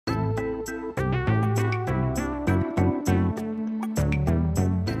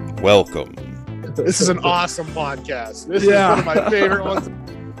Welcome This is an awesome podcast. This is one of my favorite ones.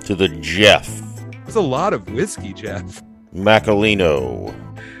 to the Jeff It's a lot of whiskey, Jeff. Macalino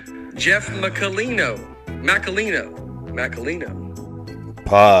Jeff Macalino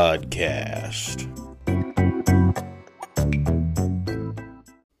podcast.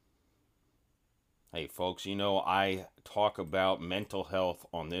 Hey folks, I talk about mental health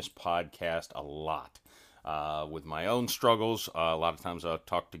on this podcast a lot. With my own struggles, a lot of times I'll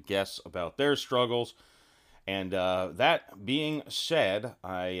talk to guests about their struggles. And that being said,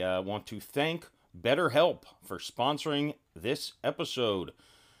 I want to thank BetterHelp for sponsoring this episode.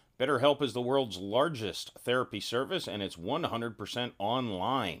 BetterHelp is the world's largest therapy service, and it's 100%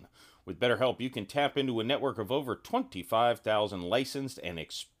 online. With BetterHelp, you can tap into a network of over 25,000 licensed and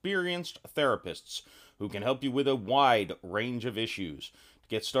experienced therapists who can help you with a wide range of issues. To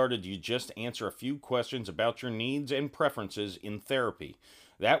get started, you just answer a few questions about your needs and preferences in therapy.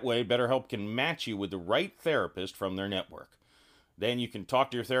 That way, BetterHelp can match you with the right therapist from their network. Then you can talk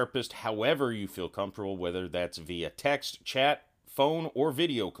to your therapist however you feel comfortable, whether that's via text, chat, phone, or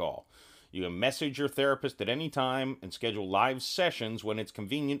video call. You can message your therapist at any time and schedule live sessions when it's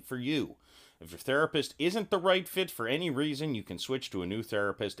convenient for you. If your therapist isn't the right fit for any reason, you can switch to a new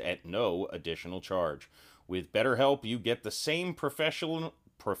therapist at no additional charge. With BetterHelp, you get the same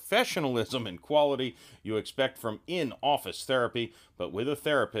professionalism and quality you expect from in-office therapy, but with a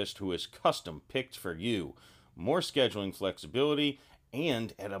therapist who is custom-picked for you. More scheduling flexibility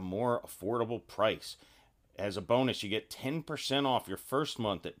and at a more affordable price. As a bonus, you get 10% off your first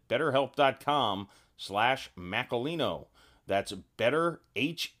month at betterhelp.com/Macalino. That's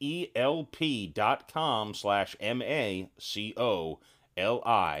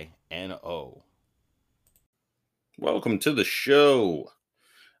betterhelp.com/MACOLINO. Welcome to the show.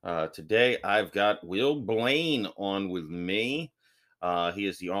 Today I've got Will Blaine on with me. He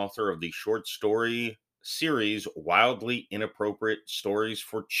is the author of the short story series Wildly Inappropriate Stories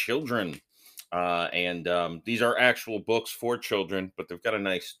for Children. And these are actual books for children, but they've got a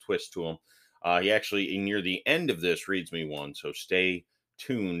nice twist to them. He actually, near the end of this, reads me one, so stay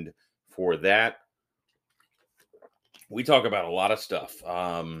tuned for that. We talk about a lot of stuff.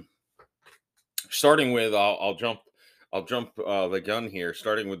 Starting with, I'll jump the gun here.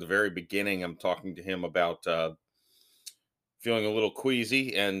 Starting with the very beginning, I'm talking to him about feeling a little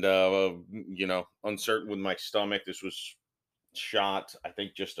queasy and uncertain with my stomach. This was shot, I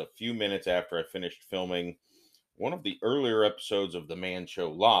think, just a few minutes after I finished filming one of the earlier episodes of The Man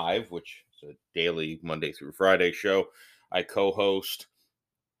Show Live, which is a daily Monday through Friday show I co-host.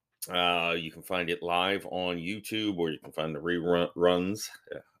 You can find it live on YouTube, or you can find the reruns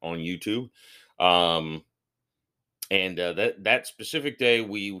on YouTube. That specific day,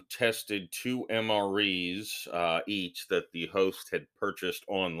 we tested 2 MREs each that the host had purchased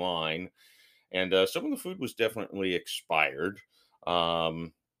online. And some of the food was definitely expired.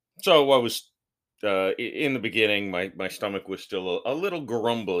 So I was, in the beginning, my stomach was still a little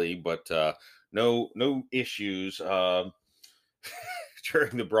grumbly, but no issues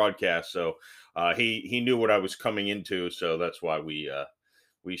during the broadcast. So he knew what I was coming into, so that's why we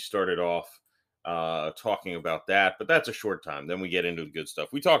started off talking about that. But that's a short time. Then we get into the good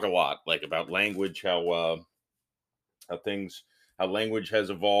stuff. We talk a lot, like about language, how language has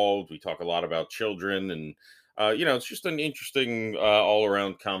evolved. We talk a lot about children, and it's just an interesting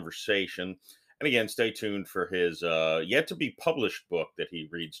all-around conversation. And again, stay tuned for his yet to be published book that he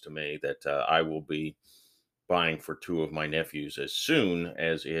reads to me that I will be buying for 2 of my nephews as soon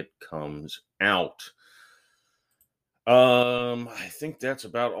as it comes out. I think that's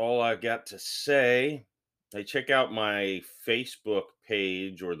about all I've got to say. Hey, check out my Facebook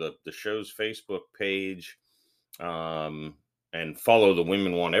page, or the show's Facebook page. And follow the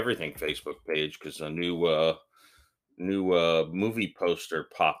Women Want Everything Facebook page, because a new movie poster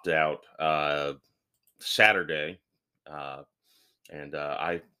popped out Saturday, and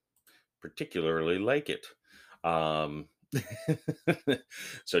I particularly like it.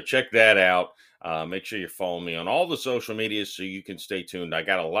 So check that out. Make sure you follow me on all the social medias so you can stay tuned. I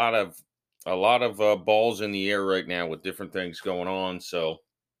got a lot of balls in the air right now with different things going on, so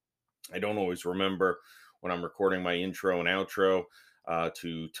I don't always remember when I'm recording my intro and outro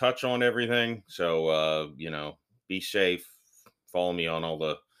to touch on everything. So, be safe. Follow me on all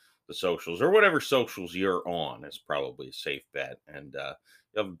the socials, or whatever socials you're on is probably a safe bet. And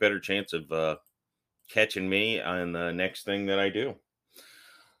you'll have a better chance of catching me on the next thing that I do.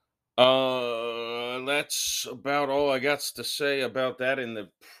 That's about all I got to say about that in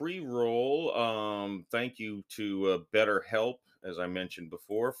the pre-roll. Thank you to BetterHelp, as I mentioned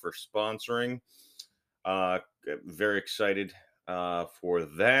before, for sponsoring. Very excited for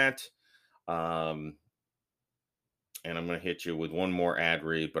that. And I'm going to hit you with one more ad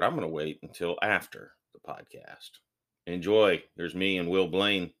read, but I'm going to wait until after the podcast. Enjoy. There's me and Will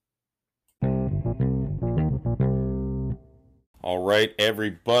Blaine. All right,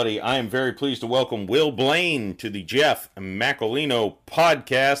 everybody. I am very pleased to welcome Will Blaine to the Jeff Macolino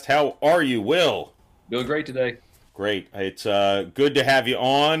podcast. How are you, Will? Doing great today. Great. It's good to have you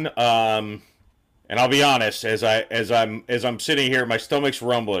on. And I'll be honest, as I'm sitting here, my stomach's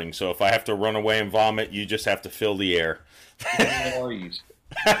rumbling. So if I have to run away and vomit, you just have to fill the air.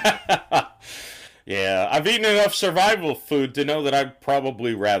 Yeah, I've eaten enough survival food to know that I'd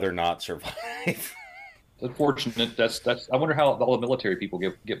probably rather not survive. Unfortunate. That's. I wonder how all the military people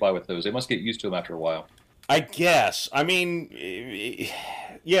get by with those. They must get used to them after a while. I guess. I mean,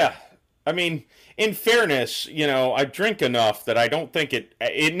 yeah. I mean, in fairness, I drink enough that I don't think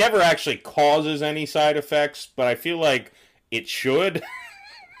it never actually causes any side effects, but I feel like it should.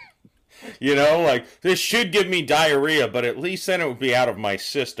 Like this should give me diarrhea, but at least then it would be out of my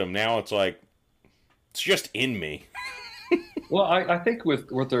system. Now it's like it's just in me. Well, I think with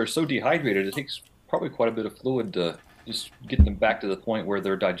they're so dehydrated, it takes probably quite a bit of fluid to just get them back to the point where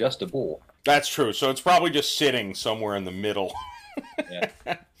they're digestible. That's true. So it's probably just sitting somewhere in the middle. Yeah.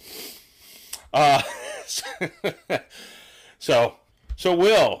 So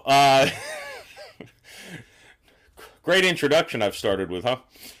Will, great introduction I've started with, huh?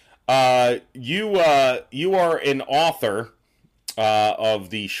 You are an author of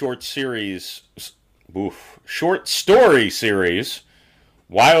the short story series,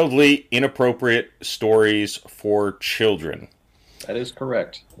 Wildly Inappropriate Stories for Children. That is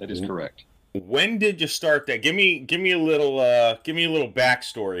correct. When did you start that? Give me a little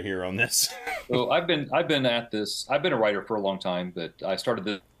backstory here on this. So I've been at this. I've been a writer for a long time, but I started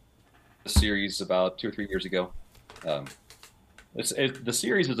the series about 2 or 3 years ago. The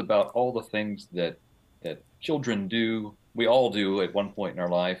series is about all the things that children do. We all do at one point in our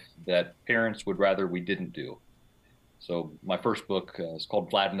life that parents would rather we didn't do. So my first book is called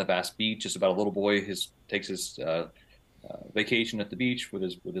Vlad and the Vast Beach. It's about a little boy who takes his vacation at the beach with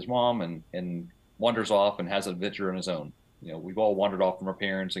his mom and wanders off and has an adventure on his own. We've all wandered off from our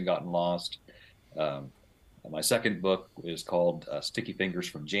parents and gotten lost. My second book is called Sticky Fingers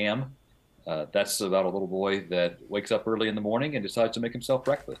from Jam. That's about a little boy that wakes up early in the morning and decides to make himself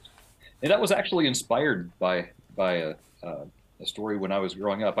breakfast. And that was actually inspired by a story when I was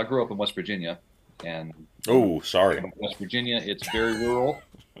growing up. I grew up in West Virginia. And West Virginia, it's very rural.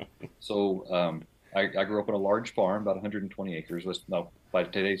 So I grew up on a large farm, about 120 acres. By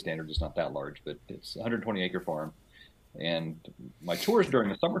today's standards, it's not that large, but it's a 120-acre farm. And my chores during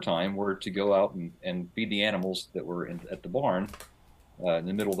the summertime were to go out and feed the animals that were at the barn in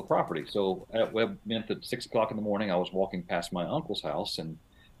the middle of the property. So it meant that 6 o'clock in the morning, I was walking past my uncle's house, and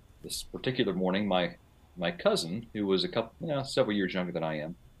this particular morning, my cousin, who was several years younger than I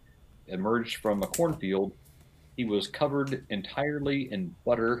am, emerged from a cornfield. He was covered entirely in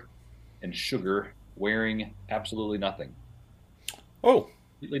butter and sugar, wearing absolutely nothing. Oh.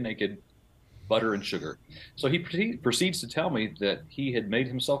 Completely naked, butter and sugar. So he proceeds to tell me that he had made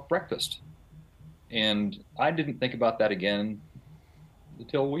himself breakfast. And I didn't think about that again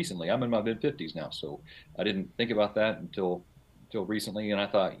until recently. I'm in my mid-50s now, so I didn't think about that until recently. And I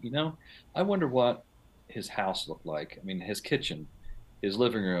thought, I wonder what his house looked like. I mean, his kitchen, his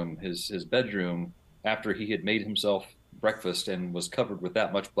living room, his bedroom, after he had made himself breakfast and was covered with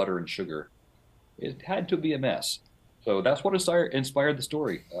that much butter and sugar. It had to be a mess. So that's what inspired the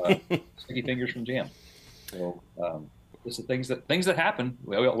story, Sticky Fingers from Jam. So this is things that happen.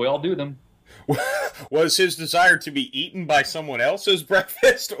 We all do them. Was his desire to be eaten by someone else's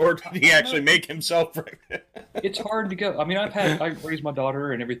breakfast, or did he actually make himself breakfast? It's hard to go. I mean, I raised my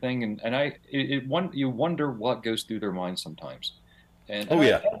daughter and everything, and you wonder what goes through their minds sometimes. And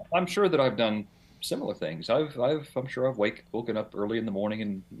I'm sure that I've done similar things. I'm sure I've woken up early in the morning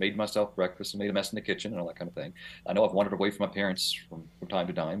and made myself breakfast and made a mess in the kitchen and all that kind of thing. I know I've wandered away from my parents from time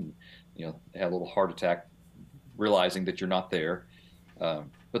to time. Had a little heart attack realizing that you're not there.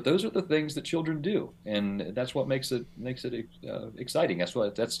 But those are the things that children do, and that's what makes it exciting.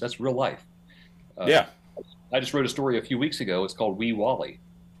 That's real life. I just wrote a story a few weeks ago. It's called Wee Wally.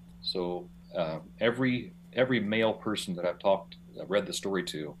 So every male person that I've read the story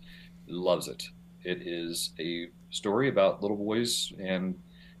to loves it. It is a story about little boys and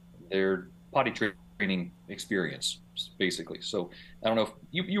their potty training experience, basically. So I don't know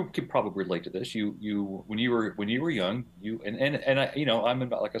if you could probably relate to this. You when you were young, and I, I'm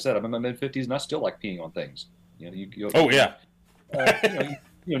about, like I said, I'm in my mid-50s and I still like peeing on things. Not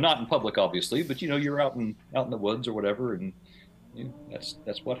in public, obviously, but you're out in the woods or whatever, and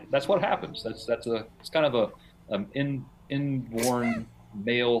that's what happens. It's kind of a inborn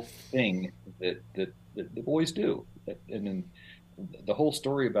male thing that the boys do. And then the whole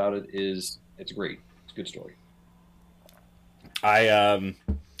story about it is it's great. It's a good story. I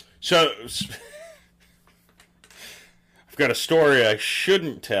so I've got a story I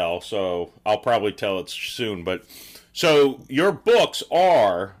shouldn't tell, so I'll probably tell it soon. But so your books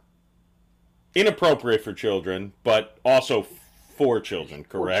are inappropriate for children, but also for children,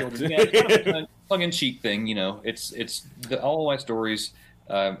 correct? Children. Yeah, it's kind of a tongue-in-cheek thing. All of my stories.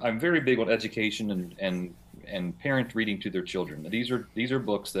 I'm very big on education and parents reading to their children. These are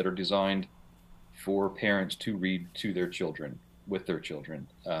books that are designed for parents to read to their children with their children,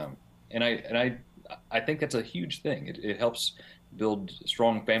 and I think that's a huge thing. It helps build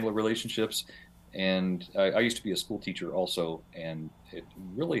strong family relationships. And I used to be a school teacher also, and it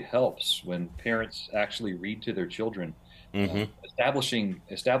really helps when parents actually read to their children. Mm-hmm.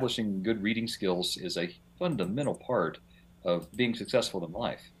 Establishing good reading skills is a fundamental part of being successful in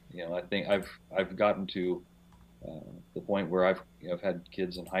life. I think I've gotten to the point where I've had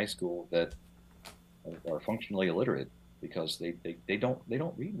kids in high school that are functionally illiterate because they don't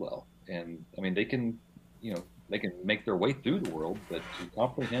read well. And I mean, they can make their way through the world, but to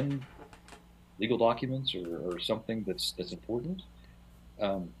comprehend legal documents or something that's important,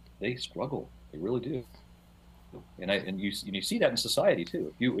 they struggle. They really do. And you see that in society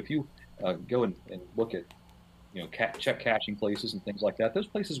too. If you go and look at check cashing places and things like that, those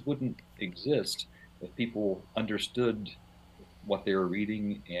places wouldn't exist if people understood what they were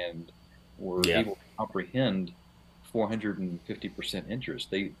reading and were able to comprehend 450%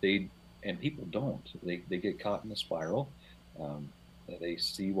 interest. And people don't. They get caught in a spiral. They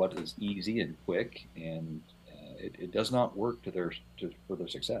see what is easy and quick, and it does not work for their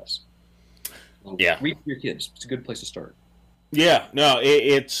success. So read to your kids. It's a good place to start. Yeah, no,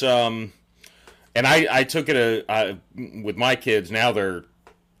 it's and I took it with my kids. Now they're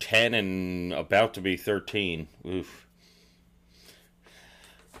 10 and about to be 13. Oof.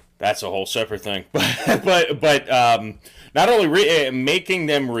 That's a whole separate thing. But not only making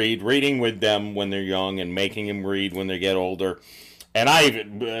them read, reading with them when they're young, and making them read when they get older.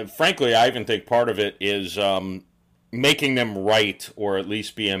 And frankly, I even think part of it is making them write or at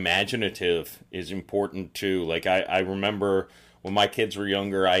least be imaginative is important too. Like I remember when my kids were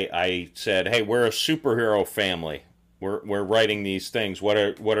younger, I said, "Hey, we're a superhero family. We're writing these things. What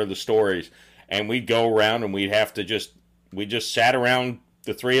are the stories?" And we'd go around and we just sat around,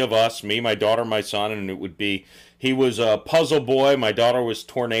 the three of us, me, my daughter, my son, and it would be, he was a Puzzle Boy, my daughter was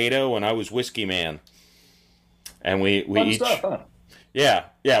Tornado, and I was Whiskey Man. And we Fun each stuff, huh?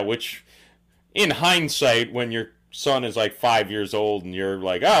 yeah, which in hindsight, when your son is like 5 years old and you're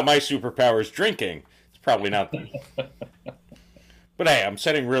like, my superpower is drinking, it's probably not. But hey, I'm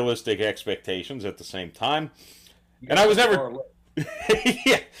setting realistic expectations at the same time. And I was never.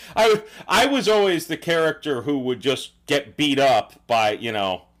 Yeah, I was always the character who would just get beat up by,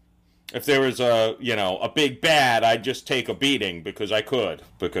 if there was a big bad, I'd just take a beating because that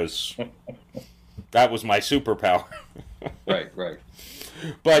was my superpower. Right.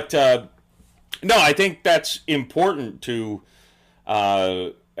 But no, I think that's important to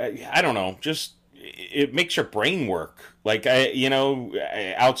I don't know, just it makes your brain work. Like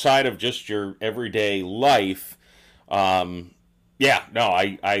outside of just your everyday life. Yeah, no,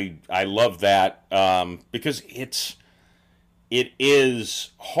 I love that because it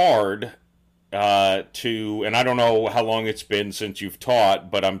is hard and I don't know how long it's been since you've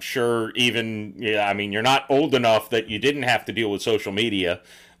taught, but I'm sure I mean, you're not old enough that you didn't have to deal with social media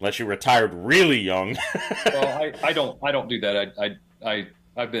unless you retired really young. Well, I don't do that. I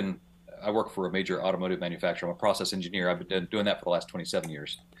work for a major automotive manufacturer. I'm a process engineer. I've been doing that for the last 27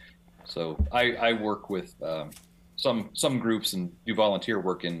 years. So I work with some groups and do volunteer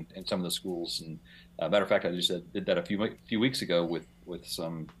work in some of the schools. And matter of fact, I just did that a few weeks ago with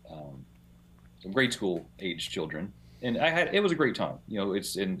some grade school age children, and it was a great time.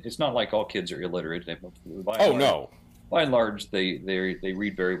 It's not like all kids are illiterate. No. By and large, they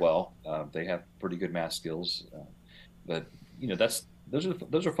read very well. They have pretty good math skills, but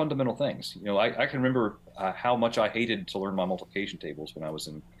those are fundamental things. I can remember how much I hated to learn my multiplication tables when I was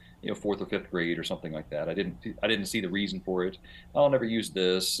in fourth or fifth grade or something like that. I didn't see the reason for it. I'll never use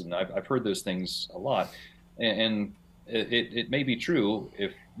this, and I've heard those things a lot, and it may be true.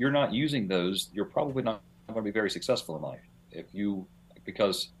 If you're not using those, you're probably not going to be very successful in life.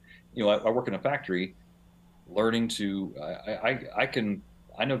 Because I work in a factory, learning to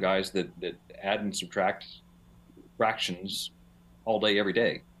I know guys that add and subtract fractions all day every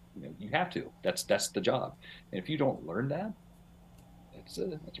day. You have to. That's the job. And if you don't learn that,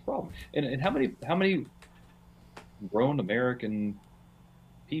 that's a problem. And how many grown American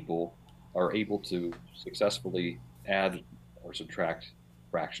people are able to successfully add or subtract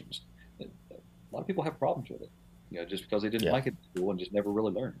fractions? A lot of people have problems with it, just because they didn't Yeah. like it in school and just never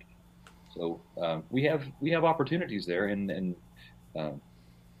really learned. So we have opportunities there, and um,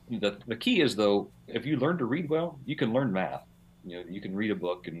 the key is, though, if you learn to read well, you can learn math. You can read a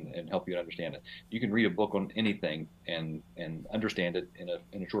book and help you understand it. You can read a book on anything and understand it in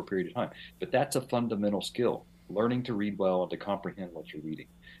a short period of time. But that's a fundamental skill, learning to read well and to comprehend what you're reading.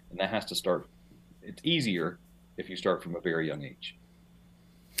 And that has to start. It's easier if you start from a very young age.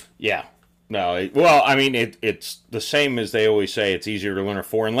 Yeah. No, well, I mean, it's the same as they always say. It's easier to learn a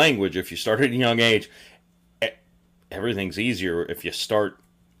foreign language if you start at a young age. E- Everything's easier if you start,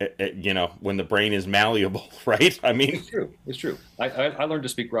 when the brain is malleable, right? I mean, It's true. It's true. I learned to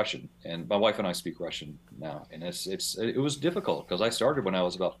speak Russian, and my wife and I speak Russian now, and it was difficult because I started when I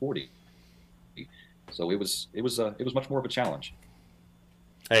was about 40, so it was much more of a challenge.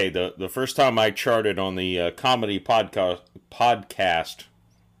 hey, the first time I charted on the comedy podcast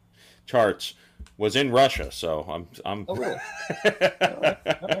charts was in Russia, so I'm Oh, really? All right.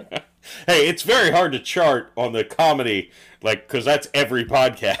 All right. hey, it's very hard to chart on the comedy, like, because that's every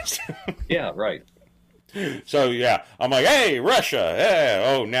podcast. Yeah. Right. So yeah, I'm like, hey, Russia.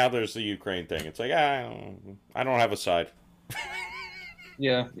 Yeah. Oh, now there's the Ukraine thing. It's like, I don't have a side.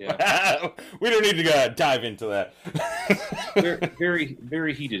 Yeah. Yeah. We don't need to dive into that. Very, very,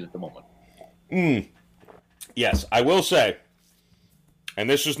 very heated at the moment. Yes, I will say, and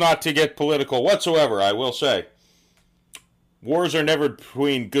this is not to get political whatsoever, I will say, wars are never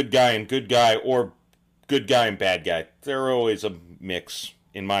between good guy or good guy and bad guy. They're always a mix,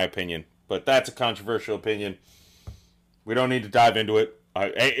 in my opinion. But that's a controversial opinion. We don't need to dive into it.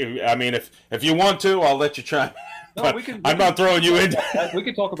 I mean, if you want to, I'll let you try. No, But I'm not throwing you in. We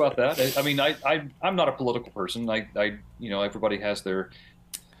can talk about that. I mean, I'm not a political person. Everybody has their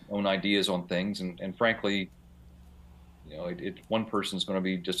own ideas on things, and frankly, one person's going to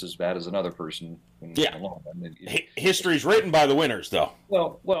be just as bad as another person in Yeah. the long run. History's written by the winners, though.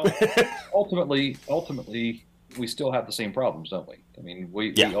 Well, ultimately, we still have the same problems, don't we? I mean,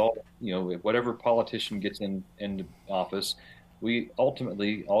 we all, whatever politician gets in office, we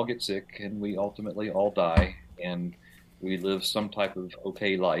ultimately all get sick, and we ultimately all die, and we live some type of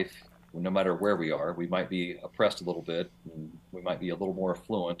okay life. No matter where we are, we might be oppressed a little bit, and we might be a little more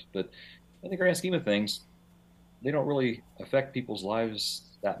affluent, but in the grand scheme of things, they don't really affect people's lives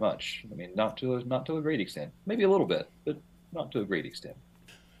that much. I mean, not to a great extent. Maybe a little bit, but not to a great extent.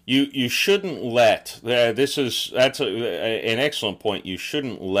 You shouldn't let that's an excellent point. You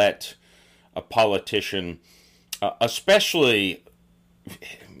shouldn't let a politician, especially.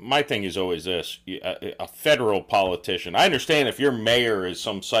 My thing is always this: a federal politician. I understand if your mayor is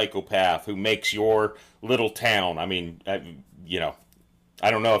some psychopath who makes your little town. I mean, I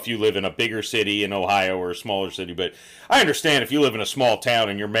don't know if you live in a bigger city in Ohio or a smaller city, but I understand if you live in a small town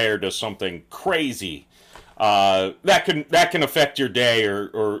and your mayor does something crazy, that can affect your day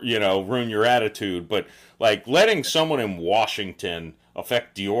or ruin your attitude. But like letting someone in Washington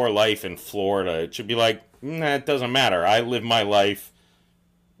affect your life in Florida, it should be like, it doesn't matter. I live my life.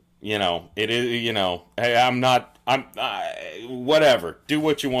 It is. Hey, whatever. Do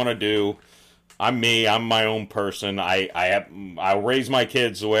what you want to do. I'm me. I'm my own person. I'll raise my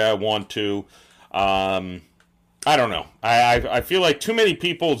kids the way I want to. I don't know. I feel like too many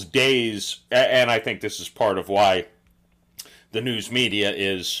people's days, and I think this is part of why the news media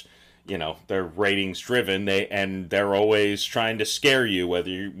is, they're ratings driven. They're always trying to scare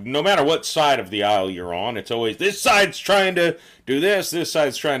you, no matter what side of the aisle you're on. It's always this side's trying to do this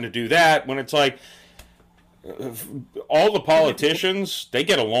side's trying to do that. When it's like all the politicians, they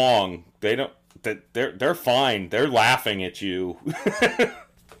get along. They don't. They're fine. They're laughing at you.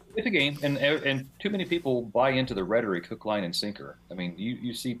 It's a game, and too many people buy into the rhetoric, hook, line, and sinker. I mean,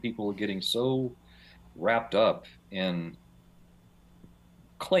 you see people getting so wrapped up in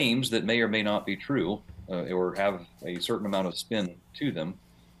claims that may or may not be true, or have a certain amount of spin to them.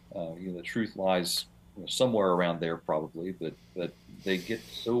 The truth lies somewhere around there, probably, but they get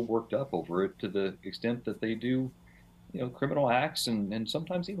so worked up over it to the extent that they do, criminal acts and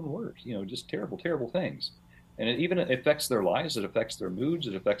sometimes even worse. Just terrible, terrible things. And it even affects their lives. It affects their moods.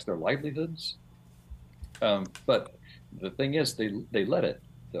 It affects their livelihoods. But the thing is, they let it,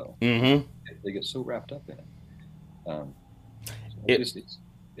 though. Mm-hmm. They get so wrapped up in it. So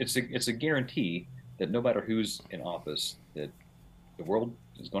it's a guarantee that no matter who's in office, that the world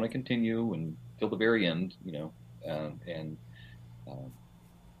is going to continue until the very end.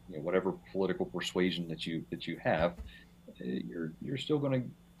 Whatever political persuasion that you have, you're still going to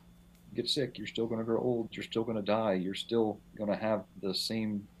get sick. You're still going to grow old. You're still going to die. You're still going to have the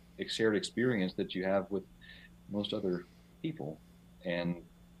same shared experience that you have with most other people, and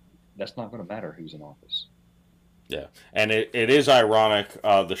that's not going to matter who's in office. Yeah, and it is ironic,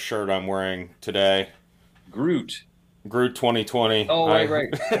 the shirt I'm wearing today. Groot 2020. Oh, right.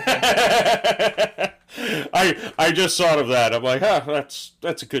 I just thought of that. I'm like,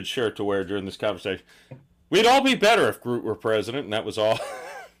 that's a good shirt to wear during this conversation. We'd all be better if Groot were president, and that was all.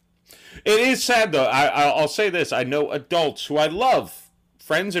 It is sad, though. I'll say this. I know adults who I love,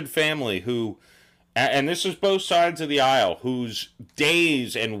 friends and family, who, and this is both sides of the aisle, whose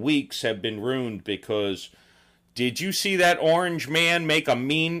days and weeks have been ruined because, did you see that orange man make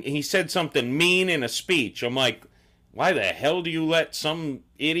he said something mean in a speech? I'm like, why the hell do you let some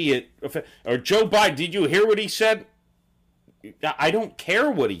idiot, or Joe Biden, did you hear what he said? I don't care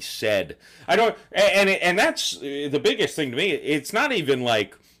what he said. I don't, and that's the biggest thing to me. It's not even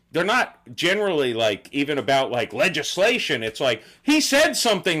like, they're not generally like even about like legislation. It's like, he said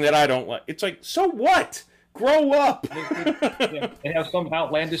something that I don't like. It's like, so what? Grow up. They have some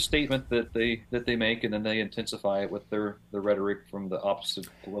outlandish statement that they make, and then they intensify it with the rhetoric from the opposite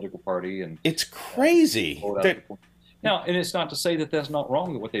political party, and it's crazy. Now, and it's not to say that that's not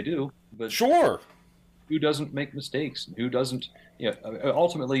wrong with what they do, but sure, who doesn't make mistakes? Who doesn't?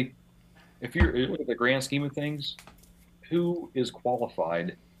 Ultimately, if you look at the grand scheme of things, who is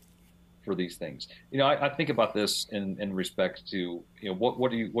qualified for these things? I think about this in respect to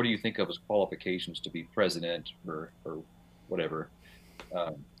what do you think of as qualifications to be president or whatever?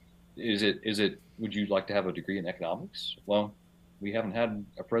 Is it would you like to have a degree in economics? Well, we haven't had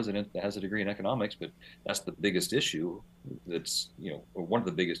a president that has a degree in economics, but that's the biggest issue. That's or one of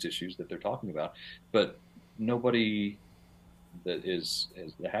the biggest issues that they're talking about. But nobody that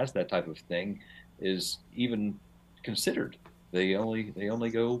has that type of thing is even considered. They only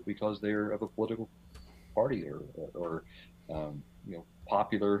go because they're of a political party or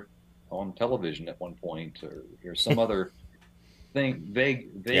popular on television at one point or some other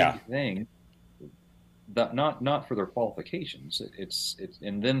vague thing. That not for their qualifications. It's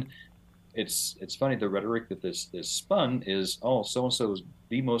and then it's funny, the rhetoric that this spun is, so and so is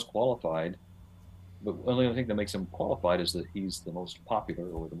the most qualified, but the only thing that makes him qualified is that he's the most popular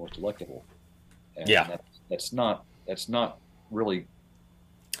or the most electable. And that's not really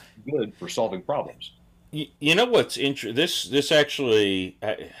good for solving problems. You know what's interesting? This actually,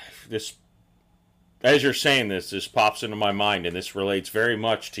 this, as you're saying this pops into my mind, and this relates very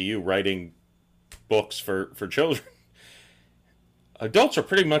much to you writing books for children. Adults are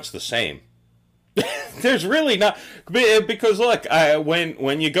pretty much the same. There's really not, because look,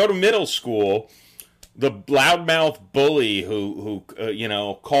 when you go to middle school, the loudmouth bully who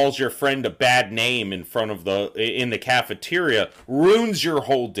calls your friend a bad name in the cafeteria ruins your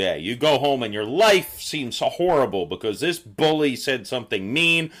whole day. You go home and your life seems so horrible because this bully said something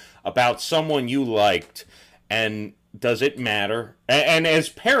mean about someone you liked. And does it matter? And as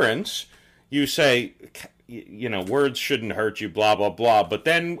parents, you say, words shouldn't hurt you, blah, blah, blah. But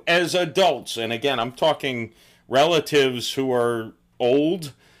then as adults, and again, I'm talking relatives who are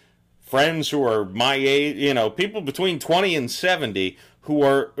old, friends who are my age, people between 20 and 70 who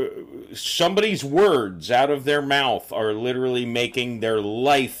are, somebody's words out of their mouth are literally making their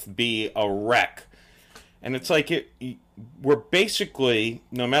life be a wreck. And it's like, we're basically,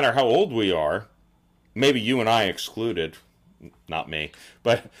 no matter how old we are, maybe you and I excluded, not me,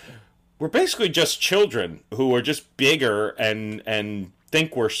 but we're basically just children who are just bigger and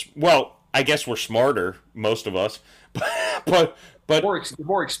think I guess we're smarter, most of us, but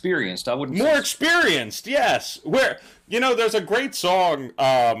more experienced. I wouldn't. More experienced, yes. There's a great song.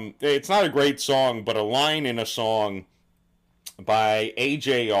 It's not a great song, but a line in a song by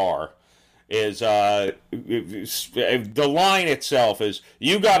AJR is the line itself is,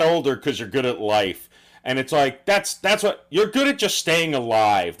 "You got older because you're good at life." And it's like, that's what you're good at, just staying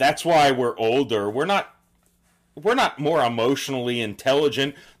alive. That's why we're older. We're not more emotionally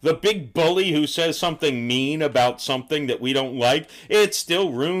intelligent. The big bully who says something mean about something that we don't like, it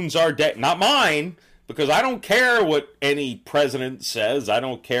still ruins our day. Not mine, because I don't care what any president says. I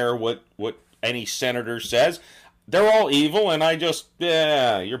don't care what any senator says. They're all evil, and I just,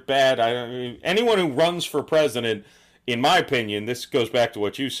 you're bad. Anyone who runs for president, in my opinion, this goes back to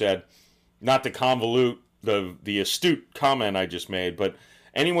what you said, not to convolute the astute comment I just made, but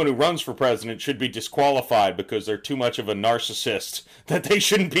anyone who runs for president should be disqualified because they're too much of a narcissist, that they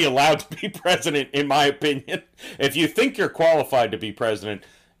shouldn't be allowed to be president, in my opinion. If you think you're qualified to be president,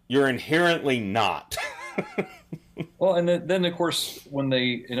 you're inherently not. Well, and then of course,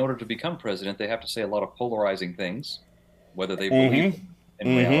 in order to become president, they have to say a lot of polarizing things. whether they believe Mm-hmm. in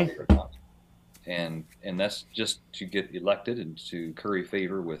Mm-hmm. reality or not. And that's just to get elected and to curry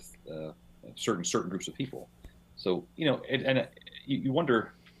favor with certain groups of people. So you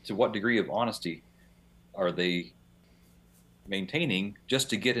wonder to what degree of honesty are they maintaining just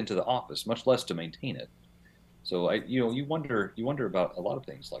to get into the office, much less to maintain it. So you wonder about a lot of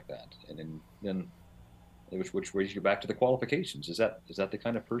things like that, and then which brings you back to the qualifications. Is that the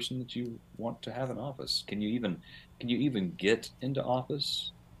kind of person that you want to have in office? Can you even get into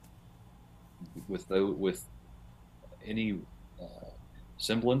office with any uh,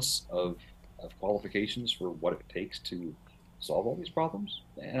 semblance of qualifications for what it takes to solve all these problems?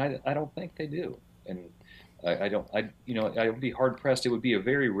 And I don't think they do. And I don't I would be hard pressed. It would be a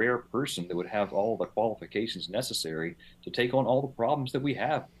very rare person that would have all the qualifications necessary to take on all the problems that we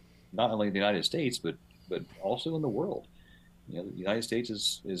have, not only in the United States but also in the world. The United States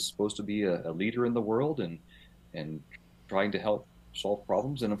is supposed to be a leader in the world and trying to help solve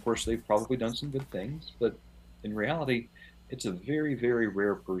problems. And of course, they've probably done some good things, but in reality, it's a very, very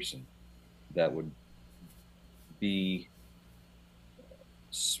rare person that would be,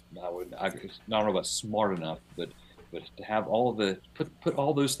 I don't know about smart enough, but to have all of the put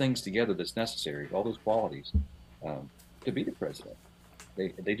all those things together that's necessary, all those qualities, um, to be the president.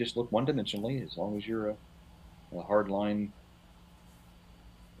 They just look one dimensionally. As long as you're a hardline,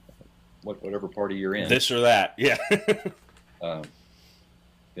 whatever party you're in, This or that. Yeah. um,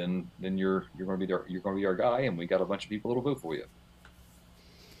 then you're going to be our guy, and we got a bunch of people that'll vote for you.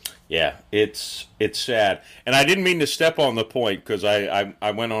 Yeah, it's sad, and I didn't mean to step on the point because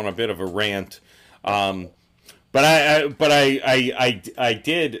I went on a bit of a rant, but I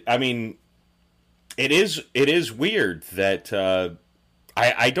did. I mean, it is weird that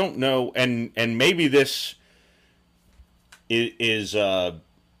I don't know, and maybe this is I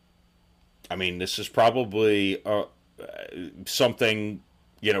mean, this is probably something,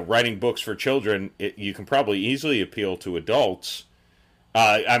 writing books for children. You can probably easily appeal to adults.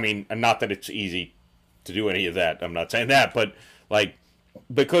 I mean, not that it's easy to do any of that. I'm not saying that, but like,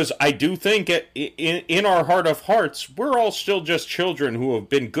 because I do think in our heart of hearts, we're all still just children who have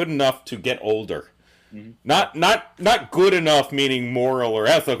been good enough to get older. Mm-hmm. Not good enough meaning moral or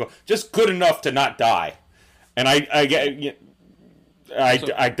ethical, just good enough to not die. And I get.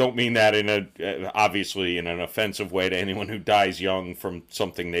 I don't mean that in obviously in an offensive way to anyone who dies young from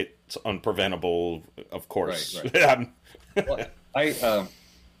something that's unpreventable. Of course, Right. Well,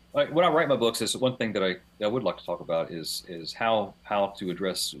 when I write my books, is one thing that I would like to talk about is how to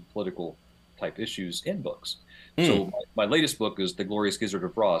address political type issues in books. So my latest book is The Glorious Gizzard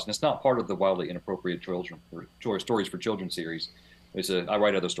of Bras, and it's not part of the Wildly Inappropriate Children or Stories for Children series. I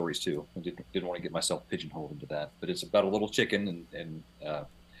write other stories too. I didn't want to get myself pigeonholed into that, but it's about a little chicken and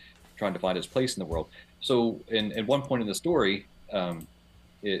trying to find its place in the world. So, at one point in the story,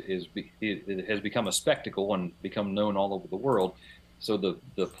 it has become a spectacle and become known all over the world. So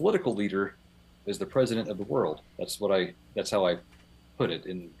the political leader is the president of the world. That's how I put it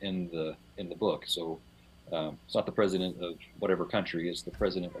in the book. So it's not the president of whatever country; it's the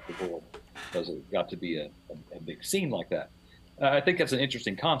president of the world. Because it got to be a big scene like that. I think that's an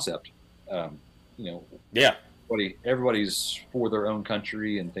interesting concept. yeah, everybody's for their own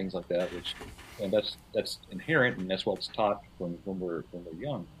country and things like that, and that's inherent, and that's what's taught when we're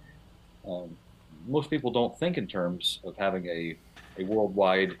young. Most people don't think in terms of having a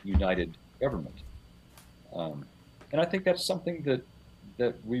worldwide united government, and I think that's something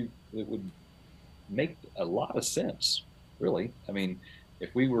that would make a lot of sense. Really, I mean,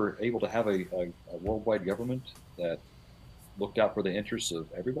 if we were able to have a worldwide government that looked out for the interests of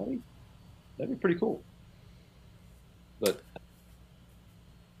everybody, that'd be pretty cool. But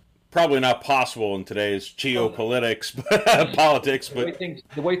probably not possible in today's geopolitics, politics. But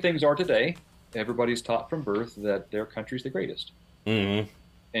the way things are today, everybody's taught from birth that their country's the greatest, mm-hmm.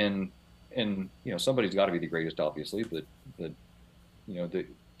 and somebody's got to be the greatest, obviously. But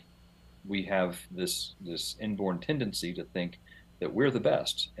we have this inborn tendency to think that we're the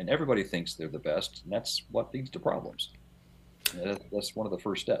best, and everybody thinks they're the best, and that's what leads to problems. That's one of the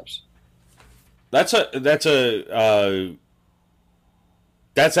first steps. That's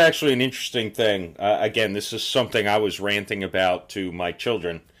actually an interesting thing. Again, this is something I was ranting about to my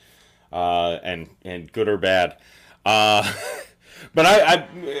children, and good or bad. But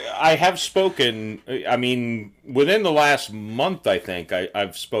I have spoken. I mean, within the last month, I think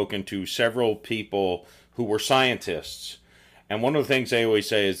I've spoken to several people who were scientists. And one of the things they always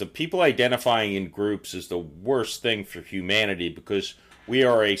say is that people identifying in groups is the worst thing for humanity because we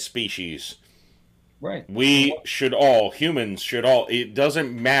are a species. Right. Humans should all, it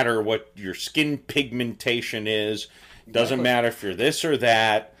doesn't matter what your skin pigmentation is. Doesn't matter if you're this or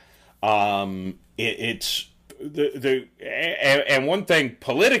that. It's and one thing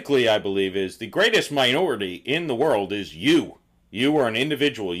politically, I believe, is the greatest minority in the world is you. You are an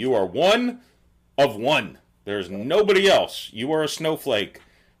individual. You are one of one. There's nobody else. You are a snowflake.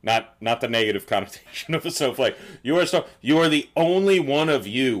 Not the negative connotation of a snowflake. You are the only one of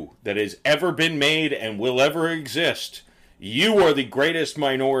you that has ever been made and will ever exist. You are the greatest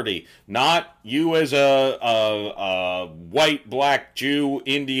minority, not you as a white, black, Jew,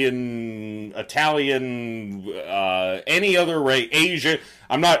 Indian, Italian, any other race, Asian.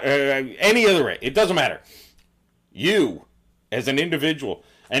 I'm not any other race. It doesn't matter. You as an individual,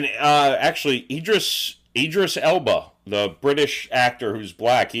 and actually, Idris Elba, the British actor who's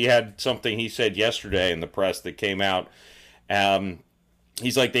black, he had something he said yesterday in the press that came out.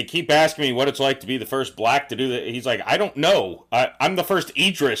 He's like, they keep asking me what it's like to be the first black to do that. He's like, I don't know. I'm the first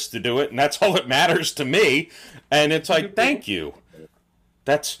Idris to do it, and that's all that matters to me. And it's like, thank you.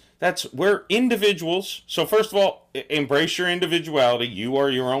 We're individuals. So first of all, embrace your individuality. You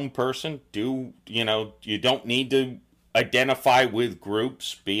are your own person. You don't need to identify with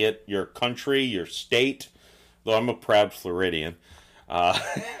groups, be it your country, your state. Though I'm a proud Floridian. Well,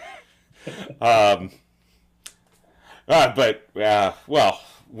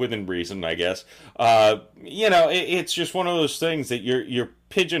 within reason, I guess. It's just one of those things that you're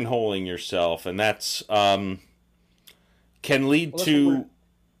pigeonholing yourself, and that's can lead to.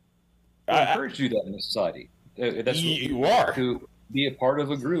 I encourage you that in society. You are to be a part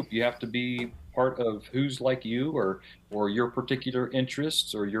of a group. You have to be part of who's like you, or your particular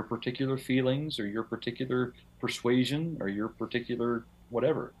interests, or your particular feelings, or your particular persuasion, or your particular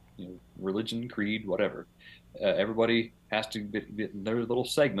whatever, religion, creed, whatever. Everybody has to be in their little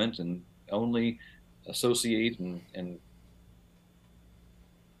segment and only associate and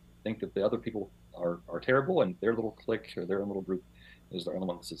think that the other people are terrible, and their little clique or their little group is the only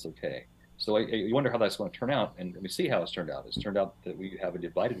one that's okay. So you wonder how that's going to turn out, and we see how it's turned out. It's turned out that we have a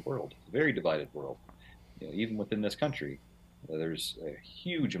divided world, a very divided world. Even within this country, there's a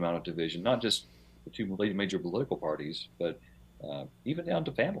huge amount of division, not just the two major political parties, but even down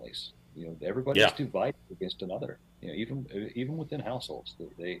to families. Everybody's divided against another. Even within households,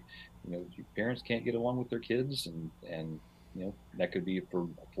 parents can't get along with their kids, and that could be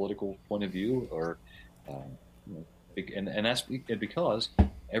from a political point of view, or and that's because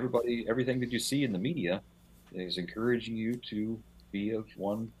everything that you see in the media is encouraging you to be of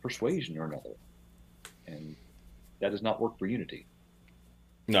one persuasion or another, and that does not work for unity.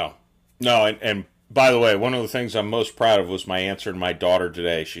 No, and by the way, one of the things I'm most proud of was my answer to my daughter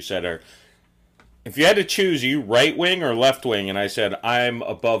today. She said, if you had to choose, are you right wing or left wing? And I said, I'm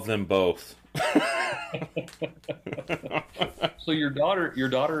above them both. So your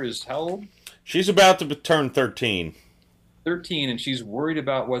daughter is how old? She's about to turn 13. 13, and she's worried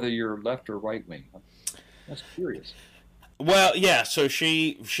about whether you're left or right wing. That's curious. Well, yeah. So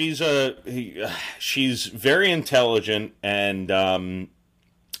she's very intelligent, and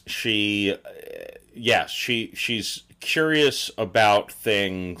she's curious about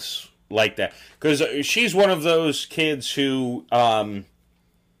things like that, because she's one of those kids who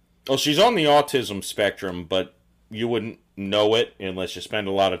she's on the autism spectrum, but you wouldn't know it unless you spend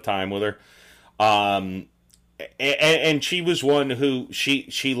a lot of time with her. And she was one who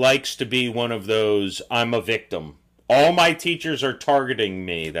she likes to be one of those, I'm a victim. All my teachers are targeting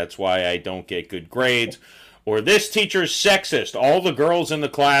me. That's why I don't get good grades. Or this teacher's sexist. All the girls in the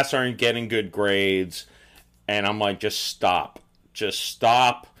class aren't getting good grades. And I'm like, just stop. Just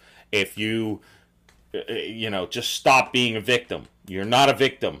stop. If you just stop being a victim. You're not a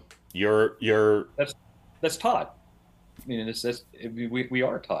victim. You're. That's taught. I mean, we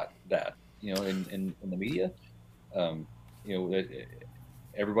are taught that. In the media,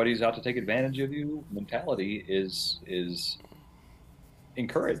 everybody's out to take advantage of you. Mentality is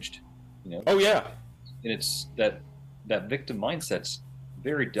encouraged. Oh yeah. And it's that victim mindset's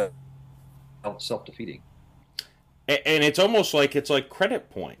very self-defeating. And it's almost like credit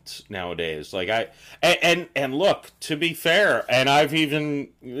points nowadays. Like and look, to be fair, and I've even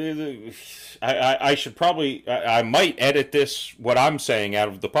I should probably I might edit what I'm saying out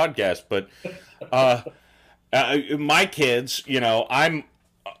of the podcast, but my kids, I'm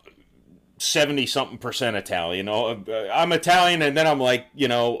 70-something% Italian. I'm Italian, and then I'm like,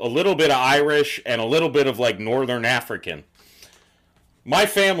 a little bit of Irish and a little bit of like Northern African. My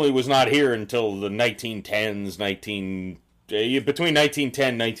family was not here until the 1910s, between 1910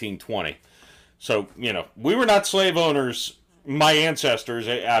 and 1920. So, we were not slave owners. My ancestors,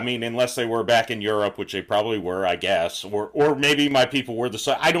 I mean, unless they were back in Europe, which they probably were, I guess, or maybe my people were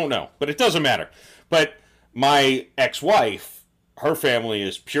I don't know, but it doesn't matter. But my ex-wife, her family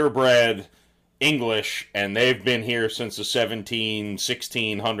is purebred English, and they've been here since the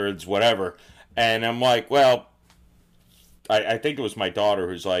 1600s, whatever. And I'm like, well, I think it was my daughter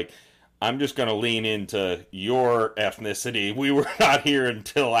who's like, I'm just going to lean into your ethnicity. We were not here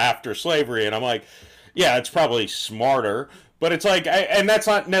until after slavery. And I'm like, yeah, it's probably smarter. But it's like, and that's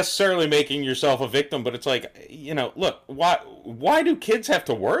not necessarily making yourself a victim, but it's like, look, why do kids have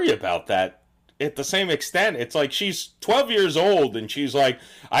to worry about that at the same extent? It's like she's 12 years old and she's like,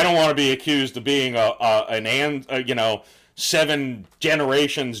 I don't want to be accused of being seven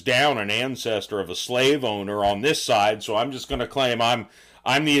generations down an ancestor of a slave owner on this side, so I'm just going to claim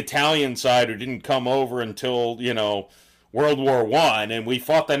I'm the Italian side who didn't come over until, World War I, and we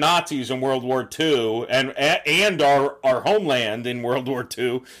fought the Nazis in World War II, and our homeland in World War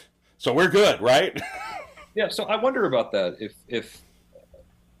II, so we're good, right? Yeah, so I wonder about that. If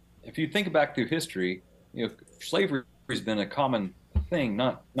you think back through history, slavery has been a common thing,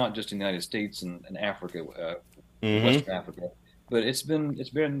 not just in the United States and Africa, Western Africa, but it's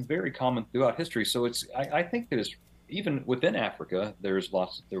been very common throughout history. So I think that it's even within Africa, there was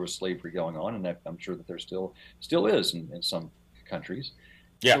slavery going on, and I'm sure that there still is in some countries.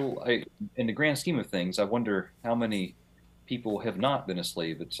 Yeah. So in the grand scheme of things, I wonder how many people have not been a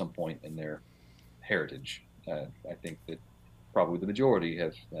slave at some point in their heritage. I think that probably the majority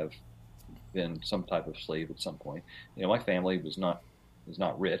have been some type of slave at some point. My family was not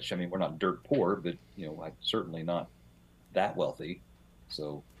rich. I mean, we're not dirt poor, but I'm certainly not that wealthy.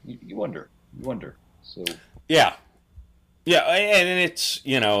 So you wonder. So yeah. Yeah, and it's,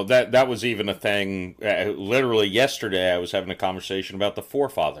 that was even a thing. Literally yesterday, I was having a conversation about the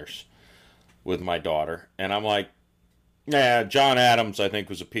forefathers with my daughter. And I'm like, yeah, John Adams, I think,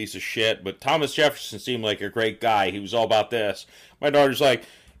 was a piece of shit. But Thomas Jefferson seemed like a great guy. He was all about this. My daughter's like,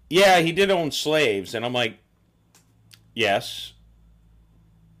 yeah, he did own slaves. And I'm like, yes,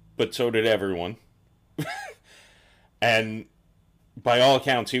 but so did everyone. And by all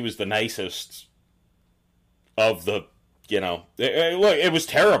accounts, he was the nicest of the... look, it was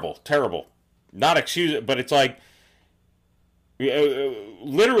terrible. Not excuse it, but it's like,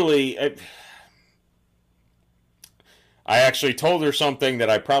 literally, I actually told her something that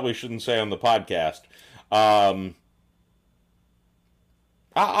I probably shouldn't say on the podcast.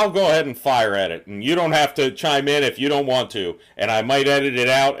 I'll go ahead and fire at it, and you don't have to chime in if you don't want to, and I might edit it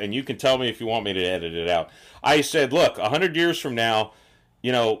out, and you can tell me if you want me to edit it out. I said, look, 100 years from now,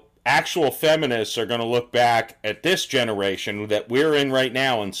 actual feminists are going to look back at this generation that we're in right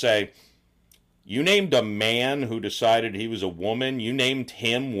now and say, you named a man who decided he was a woman, you named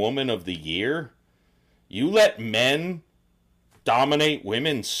him Woman of the Year? You let men dominate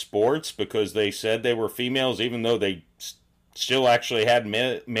women's sports because they said they were females even though they still actually had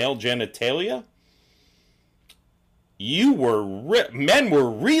male genitalia? Men were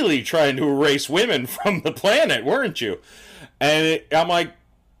really trying to erase women from the planet, weren't you? And I'm like,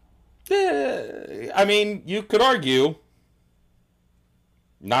 I mean, you could argue.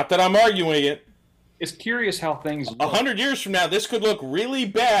 Not that I'm arguing it. It's curious how things look. 100 years from now, this could look really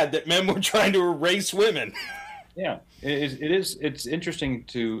bad that men were trying to erase women. Yeah, it is. It's interesting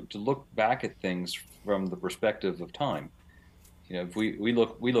to look back at things from the perspective of time. If we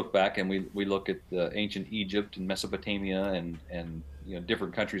look back and we look at ancient Egypt and Mesopotamia and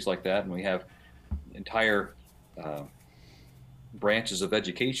different countries like that, and we have entire branches of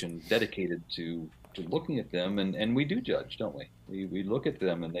education dedicated to looking at them, and we do judge, don't we? We look at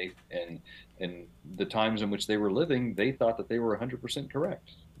them, and the times in which they were living, they thought that they were 100% correct.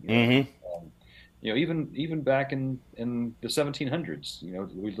 Even back in the 1700s,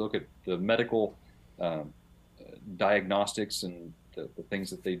 we look at the medical diagnostics and the things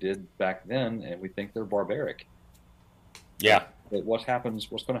that they did back then, and we think they're barbaric. Yeah. But what's going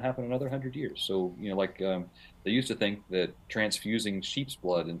to happen in another 100 years? So, they used to think that transfusing sheep's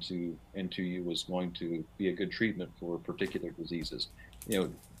blood into you was going to be a good treatment for particular diseases. A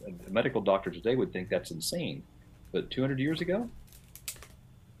medical doctor today would think that's insane, but 200 years ago,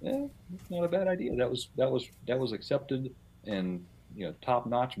 it's not a bad idea. That was accepted and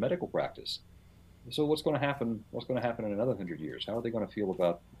top-notch medical practice. So what's going to happen? What's going to happen in another 100 years? How are they going to feel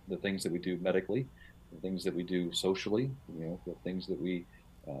about the things that we do medically, the things that we do socially, the things that we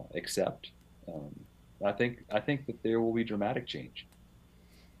accept? I think that there will be dramatic change.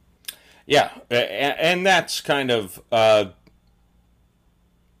 Yeah, and that's kind of I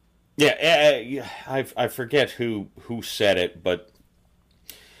forget who said it, but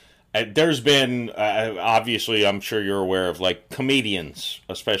there's been obviously, I'm sure you're aware of, like, comedians,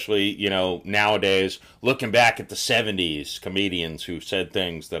 especially nowadays, looking back at the 70s, comedians who said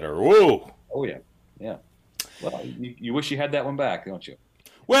things that are whoa. Oh yeah. Well, you wish you had that one back, don't you?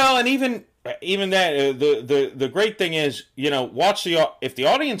 Well, and even that the great thing is, watch if the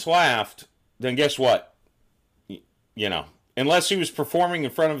audience laughed, then guess what? Unless he was performing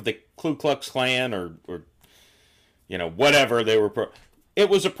in front of the Ku Klux Klan or whatever they were, it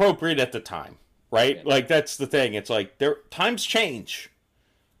was appropriate at the time, right? Yeah. Like that's the thing. It's like times change.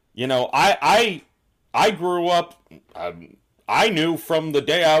 I grew up. I knew from the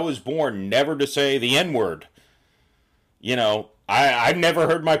day I was born never to say the N word. I've never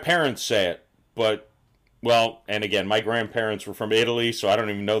heard my parents say it, but well, and again, my grandparents were from Italy, so I don't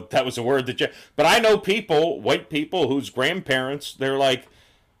even know if that was a word but I know white people whose grandparents, they're like,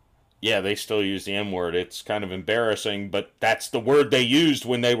 yeah, they still use the M word. It's kind of embarrassing, but that's the word they used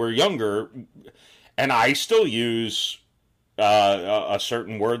when they were younger. And I still use a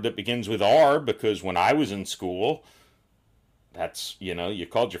certain word that begins with R because when I was in school, that's, you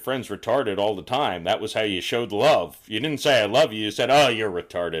called your friends retarded all the time. That was how you showed love. You didn't say I love you. You said, oh, you're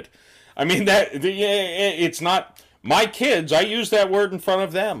retarded. I mean, it's not my kids. I use that word in front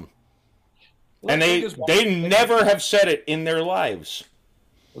of them. Well, and they never have said it in their lives.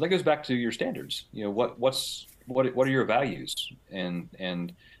 Well, that goes back to your standards. What are your values?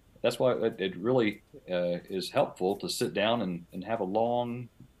 And that's why it really is helpful to sit down and have a long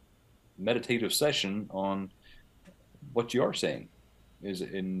meditative session on what you are saying is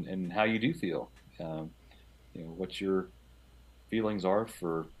and how you do feel. What your feelings are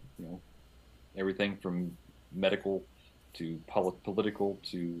for everything from medical to political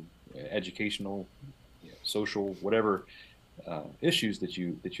to educational, social, whatever issues that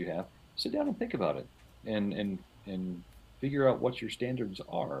you have. Sit down and think about it, and figure out what your standards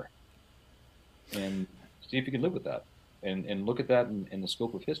are, and see if you can live with that, and look at that in the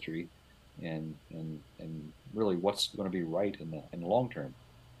scope of history, and really what's going to be right in the long term.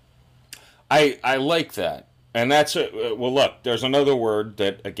 I like that, and that's it. Well, look, there's another word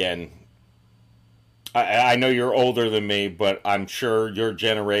that again. I know you're older than me, but I'm sure your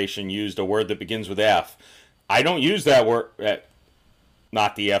generation used a word that begins with F. I don't use that word,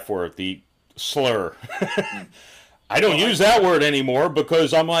 not the F word, the slur. I don't use that word anymore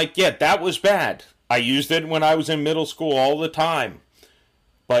because I'm like, yeah, that was bad. I used it when I was in middle school all the time.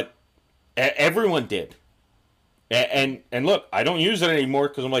 But everyone did. And look, I don't use it anymore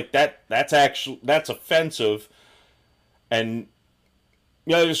because I'm like, that's offensive. And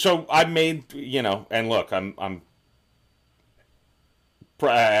so I made, and look, I'm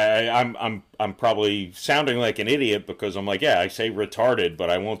probably sounding like an idiot because I'm like, yeah, I say retarded, but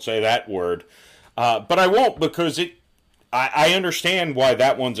I won't say that word. But I won't because I understand why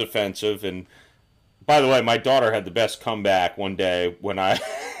that one's offensive. And by the way, my daughter had the best comeback one day when I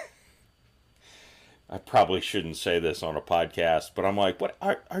probably shouldn't say this on a podcast, but I'm like, what,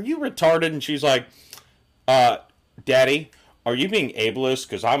 are you retarded? And she's like, Daddy, are you being ableist?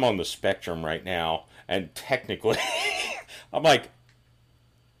 Because I'm on the spectrum right now, and technically, I'm like,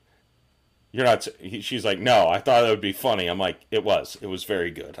 you're not. She's like, no, I thought it would be funny. I'm like, it was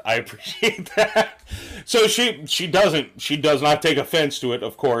very good. I appreciate that. So she does not take offense to it,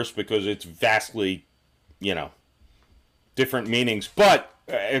 of course, because it's vastly, different meanings. But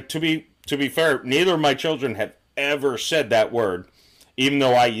to be fair, neither of my children have ever said that word, even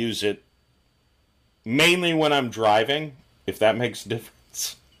though I use it mainly when I'm driving. If that makes a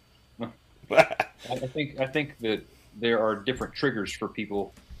difference. I think that there are different triggers for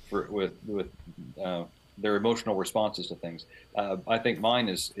people with their emotional responses to things. I think mine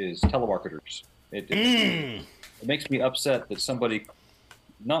is telemarketers. It makes me upset that somebody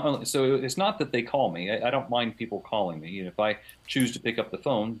not only, so it's not that they call me. I don't mind people calling me. If I choose to pick up the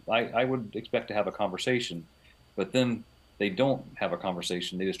phone, I would expect to have a conversation, but then they don't have a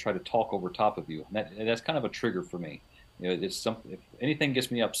conversation. They just try to talk over top of you, and that's kind of a trigger for me. It's something. If anything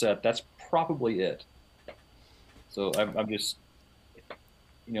gets me upset, that's probably it. So I'm just,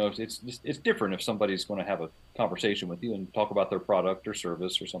 it's different if somebody's going to have a conversation with you and talk about their product or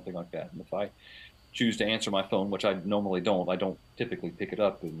service or something like that. And if I choose to answer my phone, which I normally don't, I don't typically pick it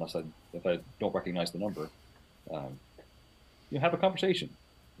up if I don't recognize the number. Have a conversation.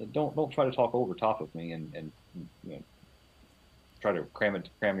 Don't try to talk over top of me and try to cram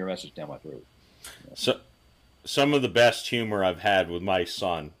your message down my throat. So. Some of the best humor I've had with my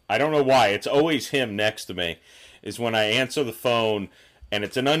son, I don't know why, it's always him next to me, is when I answer the phone and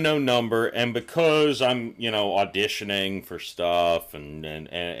it's an unknown number, and because I'm, auditioning for stuff and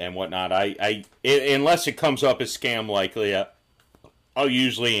whatnot, unless it comes up as scam likely, I'll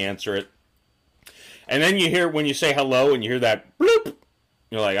usually answer it. And then when you say hello and you hear that bloop,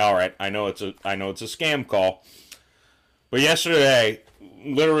 you're like, all right, I know it's a scam call. But yesterday,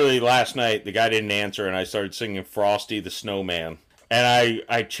 literally last night, the guy didn't answer, and I started singing Frosty the Snowman. And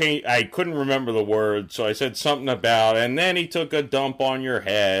I couldn't remember the word, so I said something about, and then he took a dump on your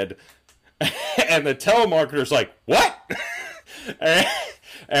head. And the telemarketer's like, what?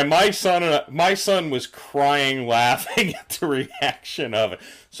 And my son was crying, laughing at the reaction of it.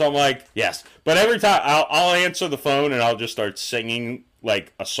 So I'm like, yes. But every time I'll answer the phone and I'll just start singing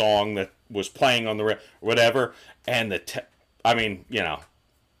like a song that was playing on the whatever. And that's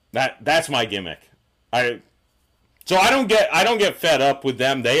my gimmick. So I don't get fed up with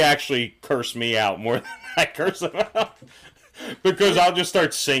them. They actually curse me out more than I curse them out because I'll just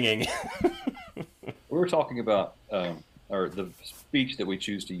start singing. We were talking about or the speech that we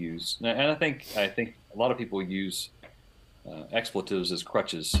choose to use, and I think a lot of people use expletives as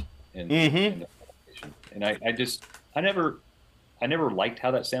crutches in the conversation. And I never liked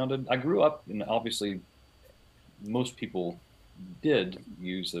how that sounded. I grew up, and obviously most people did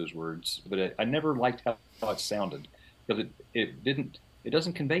use those words, but I never liked how it sounded because it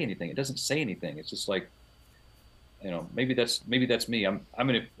doesn't convey anything. It doesn't say anything. It's just like, maybe that's me.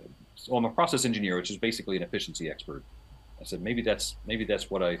 I'm a process engineer, which is basically an efficiency expert. I said maybe that's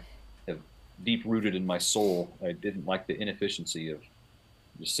what I have deep rooted in my soul. I didn't like the inefficiency of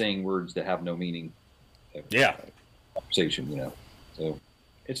just saying words that have no meaning. Yeah, conversation. So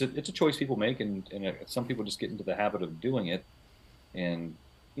it's a choice people make, and some people just get into the habit of doing it, and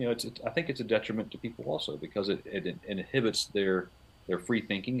I think it's a detriment to people also because it inhibits their free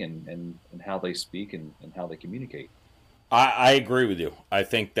thinking and how they speak and how they communicate. I agree with you. I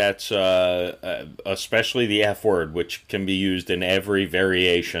think that's especially the F word, which can be used in every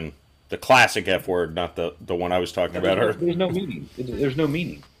variation. The classic F word, not the one I was talking about earlier. There's no meaning. There's no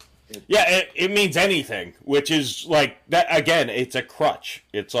meaning. Yeah, it means anything, which is like that. Again, it's a crutch.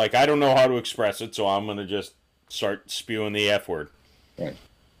 It's like I don't know how to express it, so I'm gonna just start spewing the F word. Right.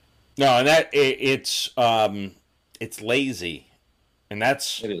 No, and it's lazy, and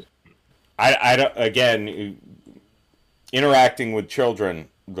that's it is. I don't, again, interacting with children,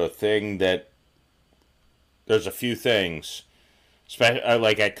 the thing that there's a few things,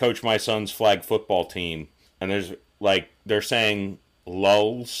 like I coach my son's flag football team, and there's like they're saying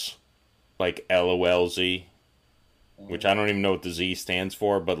lulz, like LOLZ, which I don't even know what the Z stands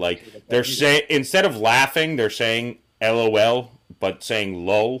for, but like they're saying instead of laughing, they're saying LOL, but saying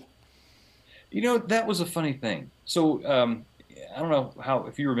lull. That was a funny thing. So I don't know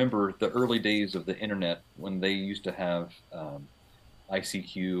if you remember the early days of the internet when they used to have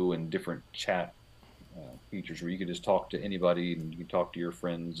ICQ and different chat features where you could just talk to anybody and you could talk to your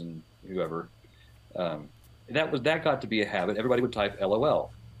friends and whoever. That got to be a habit. Everybody would type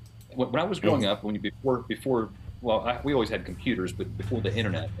LOL. When I was growing up, we always had computers, but before the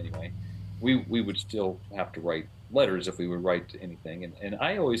internet anyway, we would still have to write letters if we would write anything. And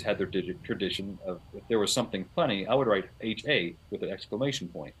I always had the tradition of if there was something funny, I would write HA with an exclamation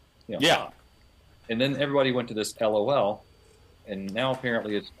point. Yeah. And then everybody went to this LOL, and now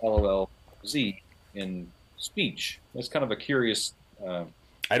apparently it's LOLZ in speech. It's kind of a curious.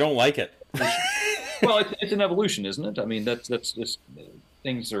 I don't like it. Well, it's an evolution, isn't it? I mean, that's just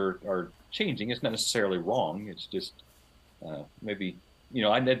things are changing. It's not necessarily wrong. It's just maybe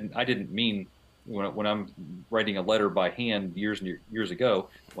I didn't mean when I'm writing a letter by hand years ago.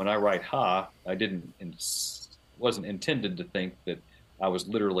 When I write ha, I wasn't intended to think that I was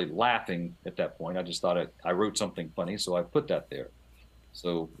literally laughing at that point. I just thought I wrote something funny, so I put that there.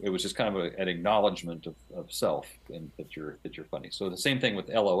 So it was just kind of an acknowledgement of self and that you're funny. So the same thing with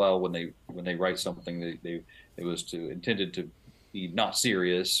LOL when they write something, it was intended to be not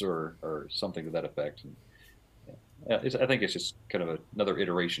serious or something to that effect. And, I think it's just kind of another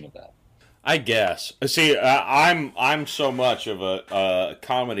iteration of that. I guess. See, I'm so much of a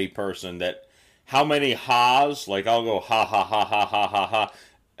comedy person that how many ha's, like I'll go ha ha ha ha ha ha ha.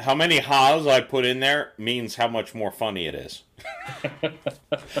 How many ha's I put in there means how much more funny it is.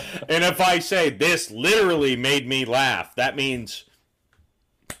 And if I say this literally made me laugh, that means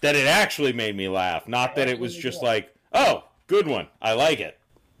that it actually made me laugh, not that it was just like, oh, good one, I like it.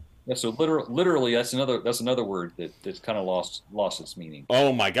 Yeah, so literally, that's another word that's kind of lost its meaning.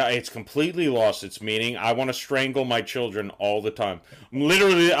 Oh my God, it's completely lost its meaning. I want to strangle my children all the time.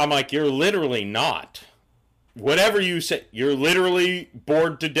 I'm like, you're literally not. Whatever you say, you're literally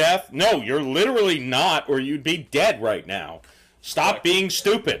bored to death? No, you're literally not, or you'd be dead right now. Stop being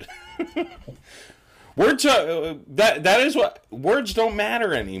stupid. Words that is what words don't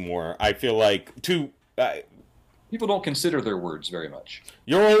matter anymore. I feel like people don't consider their words very much.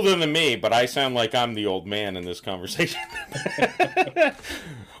 You're older than me, but I sound like I'm the old man in this conversation.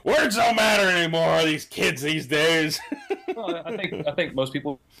 Words don't matter anymore. These kids these days. Well, I think most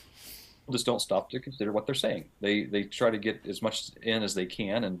people just don't stop to consider what they're saying. They try to get as much in as they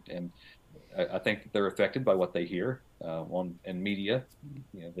can, and I think that they're affected by what they hear on in media.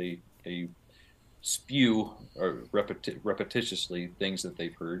 You know, they spew or repetitiously things that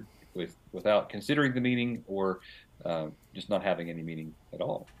they've heard without considering the meaning or just not having any meaning at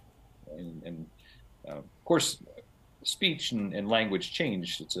all. And of course, speech and language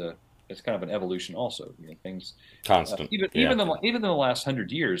change. It's kind of an evolution also. You know, things Constant. even in the last 100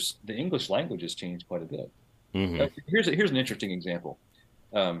 years, the English language has changed quite a bit. Mm-hmm. Here's an interesting example.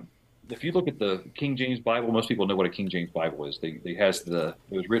 If you look at the King James Bible, most people know what a King James Bible is. King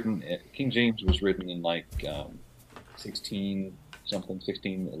James was written in like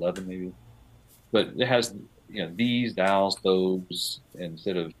 1611 maybe, but it has these, thous, those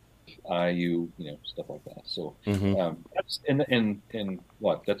instead of I, you, stuff like that. So that's in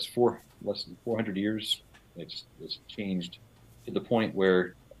what that's less than 400 years. It's changed to the point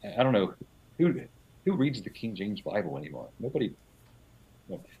where I don't know who reads the King James Bible anymore. Nobody.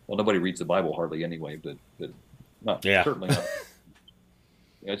 Well, nobody reads the Bible hardly anyway, but not certainly not.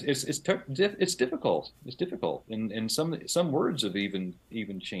 It's difficult. It's difficult, and some words have even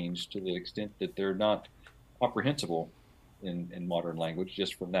changed to the extent that they're not comprehensible in modern language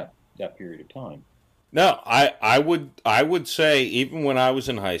just from that period of time. No, I would say even when I was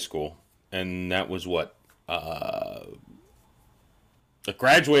in high school, and that was what I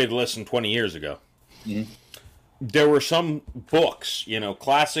graduated less than 20 years ago. Mm-hmm. There were some books,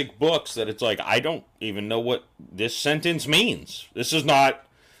 classic books that it's like, I don't even know what this sentence means. This is not,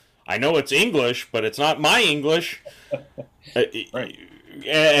 I know it's English, but it's not my English. Right.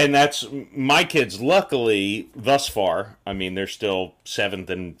 And that's my kids, luckily, thus far. I mean, they're still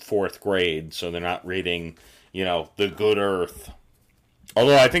 7th and 4th grade, so they're not reading, The Good Earth.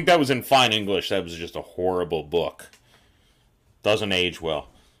 Although I think that was in fine English. That was just a horrible book. Doesn't age well,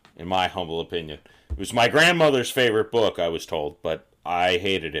 in my humble opinion. It was my grandmother's favorite book, I was told, but I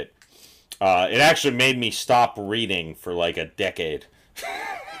hated it. It actually made me stop reading for like a decade.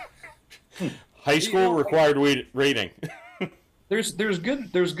 High school required reading. There's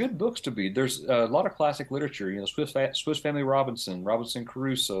good books to read. There's a lot of classic literature. Swiss Family Robinson, Robinson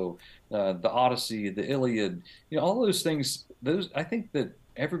Crusoe, the Odyssey, the Iliad. All those things. I think that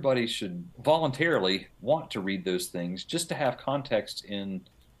everybody should voluntarily want to read those things just to have context in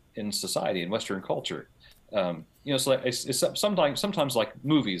society, in Western culture. It's sometimes like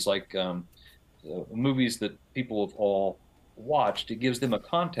movies, movies that people have all watched. It gives them a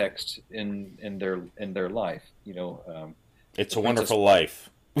context in their life. It's a Wonderful Life.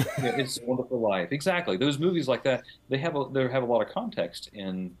 It's a Wonderful Life. Exactly. Those movies like that, they have a lot of context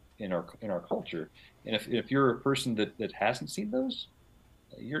in our culture. And if you're a person that hasn't seen those,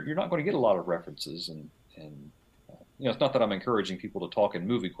 you're not going to get a lot of references and it's not that I'm encouraging people to talk in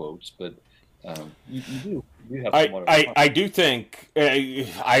movie quotes, but you do have. I do think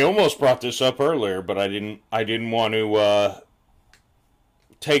I almost brought this up earlier, but I didn't want to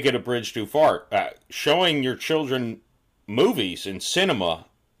take it a bridge too far. Showing your children movies in cinema,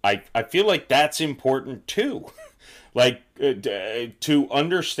 I feel like that's important too. Like to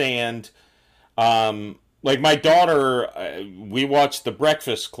understand. Like my daughter, we watched The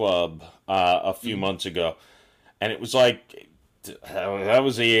Breakfast Club a few months ago. And it was like, that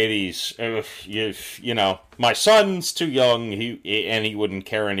was the 80s. My son's too young, he wouldn't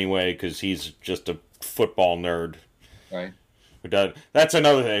care anyway because he's just a football nerd. Right. That's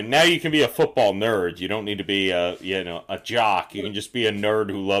another thing. Now you can be a football nerd. You don't need to be a jock. You can just be a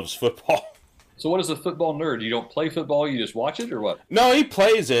nerd who loves football. So what is a football nerd? You don't play football, you just watch it, or what? No, he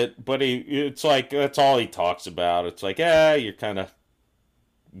plays it, but it's like, that's all he talks about. It's like, you're kind of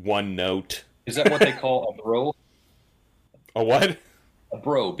one note. Is that what they call a bro? A what? A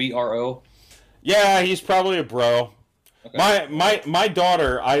bro, B-R-O. Yeah, he's probably a bro. Okay. My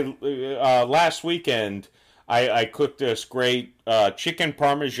daughter, last weekend I cooked this great chicken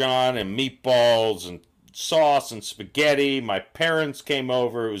parmesan and meatballs and sauce and spaghetti. My parents came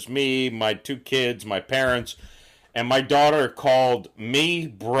over. It was me, my 2 kids, my parents, and my daughter called me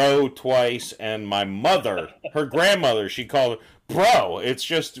bro twice, and my mother, her grandmother, she called her bro. It's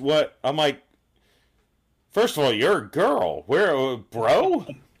just what I'm like. First of all, you're a girl. Where, bro?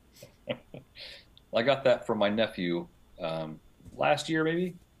 I got that from my nephew last year,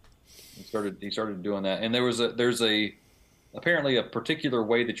 maybe. He started doing that, and there's apparently a particular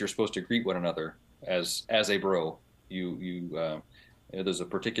way that you're supposed to greet one another as a bro. There's a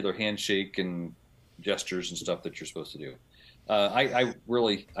particular handshake, and gestures and stuff that you're supposed to do. I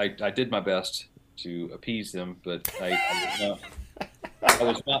did my best to appease them, but I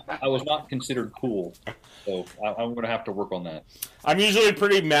was not considered cool, so I'm going to have to work on that. I'm usually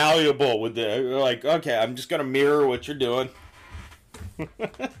pretty malleable with the like. Okay, I'm just gonna mirror what you're doing.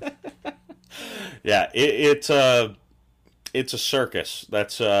 Yeah, it's a circus.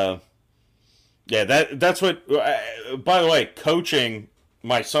 That's what. By the way, coaching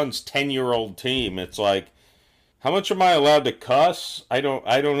my son's 10-year-old team, it's like, how much am I allowed to cuss? I don't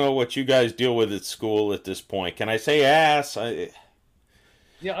know what you guys deal with at school at this point. Can I say ass?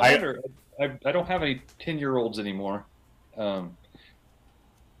 Yeah, I wonder. I don't have any 10-year-olds anymore. All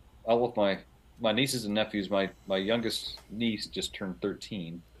with my nieces and nephews. My youngest niece just turned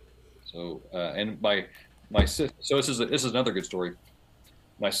 13. So and my sis. So this is another good story.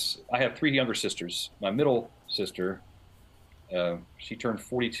 I have three younger sisters. My middle sister, she turned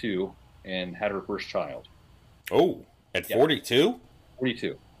 42 and had her first child. Oh, at 42?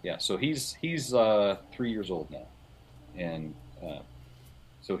 42. Yeah. So he's 3 years old now, and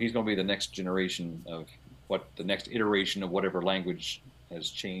so he's going to be the next generation of the next iteration of whatever language has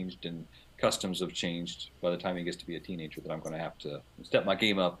changed and customs have changed by the time he gets to be a teenager. That I'm going to have to step my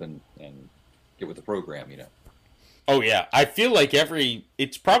game up and get with the program. Oh yeah, I feel like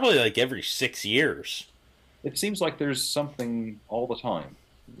it's probably like every 6 years. It seems like there's something all the time.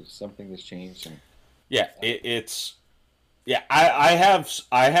 There's something that's changed. And yeah, I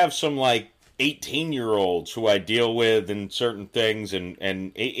have some like 18-year-olds who I deal with in certain things,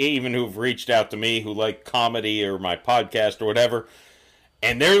 and even who've reached out to me who like comedy or my podcast or whatever,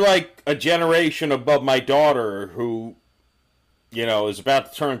 and they're like a generation above my daughter who, is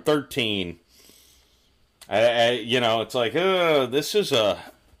about to turn 13. It's like, this is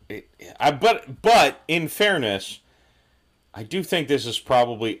but in fairness, I do think this has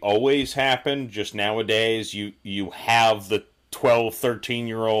probably always happened. Just nowadays, you have the 12,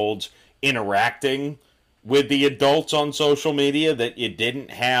 13-year-olds interacting with the adults on social media that you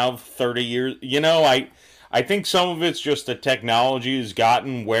didn't have 30 years. I think some of it's just the technology has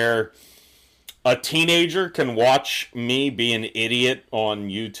gotten where a teenager can watch me be an idiot on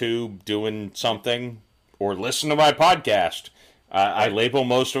YouTube doing something or listen to my podcast. I label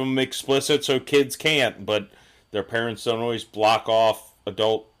most of them explicit so kids can't, but their parents don't always block off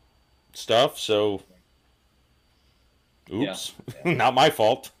adult stuff, so oops. Yeah. Not my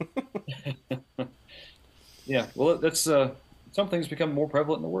fault. Yeah, well, that's some things become more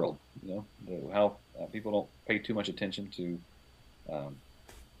prevalent in the world. How people don't pay too much attention to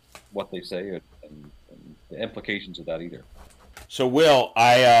what they say and the implications of that either. So, Will,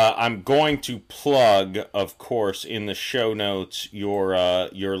 I'm going to plug, of course, in the show notes your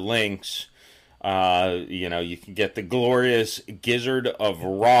links. You can get the glorious Gizzard of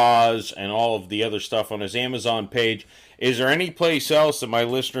Roz and all of the other stuff on his Amazon page. Is there any place else that my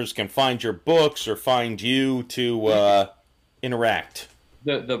listeners can find your books or find you to interact?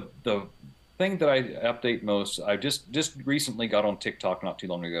 The thing that I update most, I just recently got on TikTok not too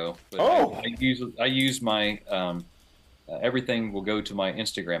long ago. But I use my everything will go to my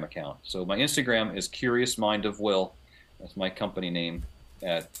Instagram account. So my Instagram is Curious Mind of Will. That's my company name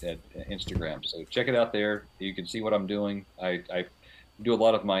at Instagram. So check it out there. You can see what I'm doing. I do a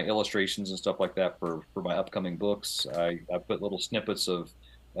lot of my illustrations and stuff like that for my upcoming books. I put little snippets of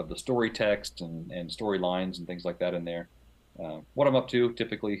the story text and storylines and things like that in there. What I'm up to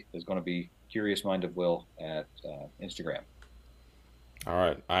typically is going to be Curious Mind of Will at Instagram. All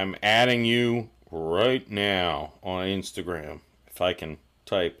right. I'm adding you right now on Instagram, if I can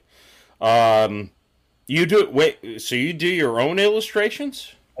type. You do your own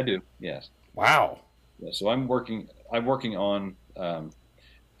illustrations? I do, yes. Wow. Yeah, so I'm working on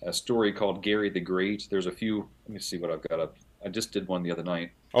a story called Gary the Great. There's a few. Let me see what I've got up. I just did one the other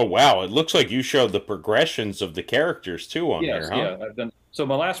night. Oh wow! It looks like you showed the progressions of the characters too on there, huh? Yeah, I've done. So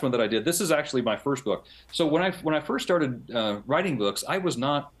my last one that I did. This is actually my first book. So when I first started writing books, I was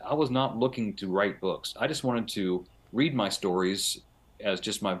not looking to write books. I just wanted to read my stories as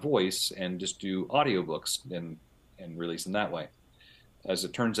just my voice and just do audiobooks and release them that way. As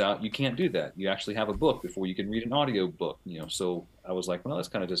it turns out, you can't do that. You actually have a book before you can read an audio book. So I was like, well, that's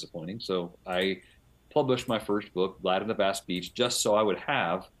kind of disappointing. So I published my first book, Blaine and Me, Beach, just so I would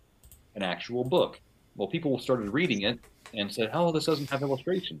have an actual book. Well, people started reading it and said, oh, this doesn't have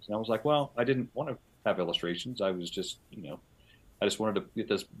illustrations. And I was like, well, I didn't want to have illustrations. I was just, I just wanted to get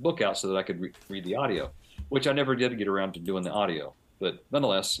this book out so that I could read the audio, which I never did get around to doing the audio. But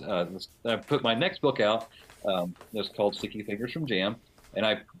nonetheless, I put my next book out. It's called Sticky Fingers from Jam. And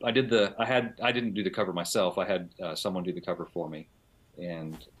I didn't do the cover myself. I had someone do the cover for me.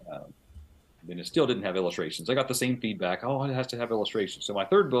 And and it still didn't have illustrations. I got the same feedback. Oh, it has to have illustrations. So my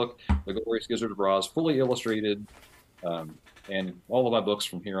third book, The Glorious Gizzard of Oz, fully illustrated, and all of my books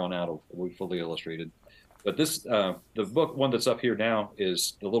from here on out will be fully illustrated. But this, the book one that's up here now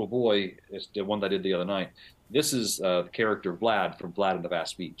is the little boy. It's the one that I did the other night. This is the character Vlad from Vlad and the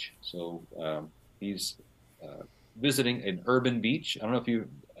Vast Beach. So he's visiting an urban beach. I don't know if you've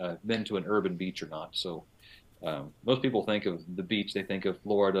been to an urban beach or not. So most people think of the beach, they think of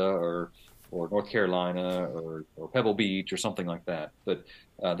Florida or North Carolina or Pebble Beach or something like that. But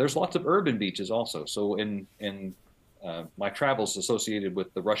there's lots of urban beaches also. So in my travels associated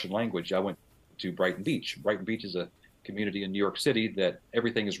with the Russian language, I went to Brighton Beach. Brighton Beach is a community in New York City that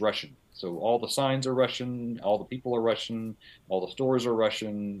everything is Russian. So all the signs are Russian, all the people are Russian, all the stores are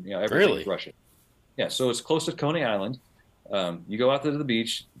Russian, everything's Russian. Yeah, so it's close to Coney Island. You go out to the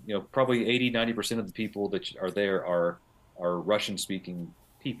beach, probably 80-90% of the people that are there are Russian-speaking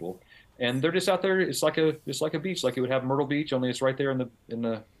people, and they're just out there. It's like a beach, like you would have Myrtle Beach, only it's right there in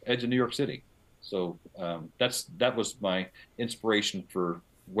the edge of New York City. So that was my inspiration for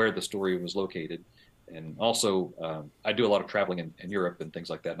where the story was located. And also, I do a lot of traveling in Europe and things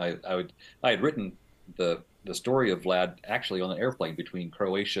like that. And I had written the story of Vlad actually on an airplane between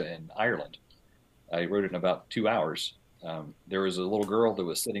Croatia and Ireland. I wrote it in about 2 hours. There was a little girl that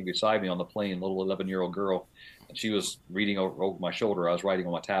was sitting beside me on the plane, a little 11-year-old girl, and she was reading over my shoulder. I was writing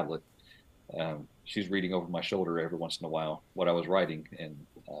on my tablet. She's reading over my shoulder every once in a while what I was writing. And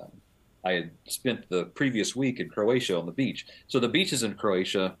I had spent the previous week in Croatia on the beach. So the beaches in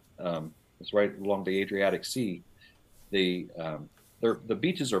Croatia, it's right along the Adriatic Sea. The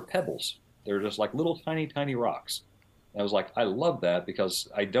beaches are pebbles. They're just like little tiny rocks. And I was like, I love that because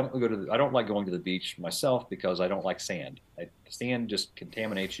I don't like going to the beach myself because I don't like sand. Sand just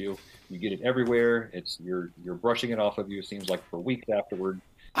contaminates you. You get it everywhere. You're brushing it off of you. It seems like for weeks afterward.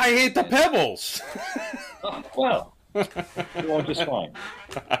 I hate the pebbles. Well, you're just fine.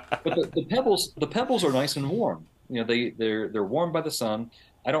 But the pebbles are nice and warm. They're warmed by the sun.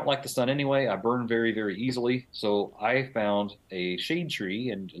 I don't like the sun anyway. I burn very, very easily. So I found a shade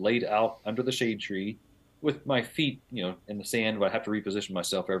tree and laid out under the shade tree with my feet, in the sand. But I have to reposition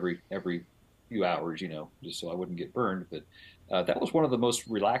myself every few hours, just so I wouldn't get burned. But that was one of the most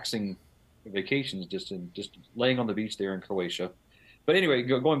relaxing vacations, just laying on the beach there in Croatia. But anyway,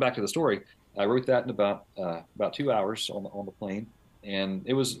 going back to the story, I wrote that in about 2 hours on the plane, and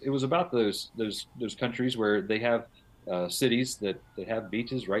it was about those countries where they have cities that have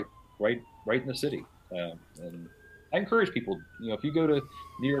beaches right in the city. And I encourage people, if you go to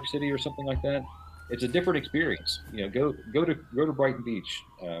New York City or something like that, it's a different experience. Go to Brighton Beach.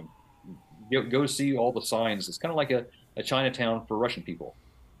 Go see all the signs. It's kind of like a Chinatown for Russian people.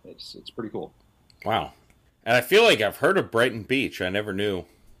 It's pretty cool. Wow. And I feel like I've heard of Brighton Beach. I never knew.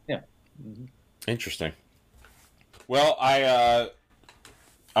 Yeah. Mm-hmm. Interesting. Well, I'm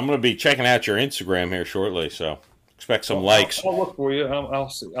going to be checking out your Instagram here shortly, so expect some likes. I'll look for you. I'll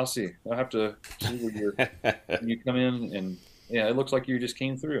see. I'll have to see where you come in, and yeah, it looks like you just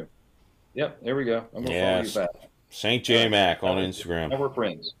came through. Yep, there we go. I'm going to follow you back. St. J Mac on Instagram. Now we're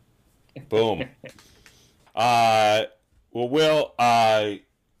friends. Boom. Well, Will,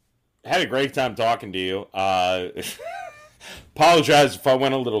 had a great time talking to you. Apologize if I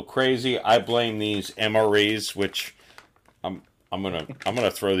went a little crazy. I blame these MREs, which I'm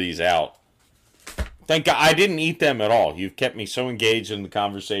gonna throw these out. Thank God I didn't eat them at all. You've kept me so engaged in the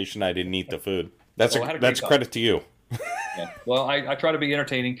conversation. I didn't eat the food. That's a credit to you. Yeah. Well, I try to be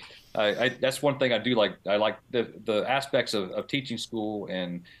entertaining. That's one thing I do like. I like the aspects of teaching school,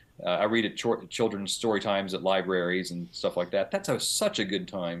 and I read at children's story times at libraries and stuff like that. That's such a good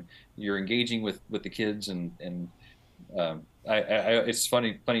time. You're engaging with the kids, and it's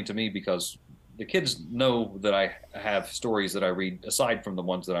funny to me because the kids know that I have stories that I read aside from the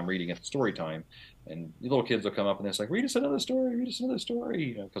ones that I'm reading at the story time. And the little kids will come up and they're like, read us another story,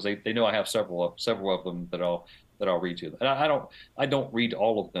 because they know I have several of them that I'll read to them. And I don't read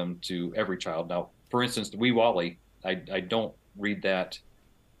all of them to every child. Now, for instance, the Wee Wally, I don't read that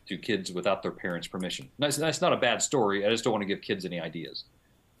to kids without their parents' permission. That's not a bad story. I just don't want to give kids any ideas.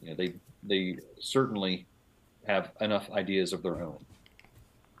 They certainly have enough ideas of their own.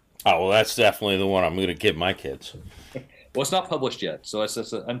 Oh, well, that's definitely the one I'm going to give my kids. Well, it's not published yet, so it's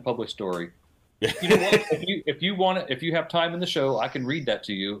an unpublished story. You know what? If you have time in the show, I can read that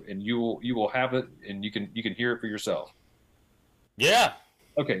to you, and you will have it, and you can hear it for yourself. Yeah.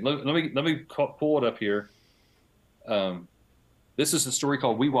 Okay. Let me pull it up here. This is a story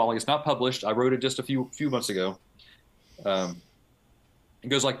called Wee Wally. It's not published. I wrote it just a few months ago. It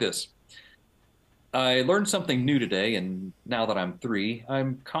goes like this. I learned something new today, and now that I'm 3,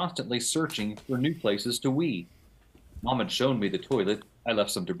 I'm constantly searching for new places to wee. Mom had shown me the toilet. I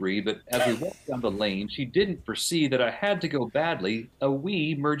left some debris, but as we walked down the lane, she didn't foresee that I had to go badly, a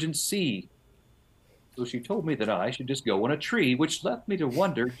wee emergency. So she told me that I should just go on a tree, which left me to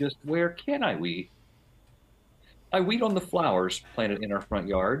wonder just where can I wee? I weed on the flowers planted in our front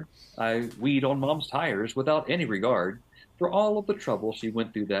yard. I weed on Mom's tires without any regard for all of the trouble she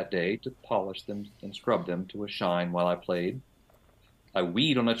went through that day to polish them and scrub them to a shine while I played. I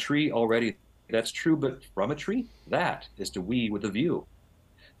weed on a tree already, that's true, but from a tree? That is to weed with a view.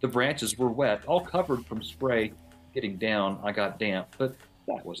 The branches were wet, all covered from spray. Getting down, I got damp, but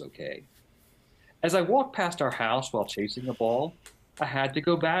that was okay. As I walked past our house while chasing a ball, I had to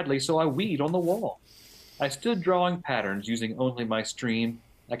go badly, so I weed on the wall. I stood drawing patterns using only my stream.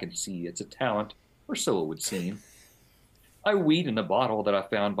 I can see it's a talent, or so it would seem. I weed in a bottle that I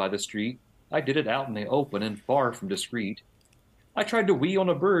found by the street. I did it out in the open and far from discreet. I tried to wee on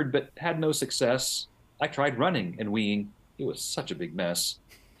a bird, but had no success. I tried running and weeing. It was such a big mess.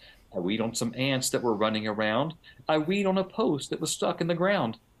 I weed on some ants that were running around. I weed on a post that was stuck in the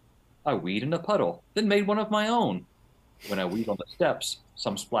ground. I weed in a puddle, then made one of my own. When I weed on the steps,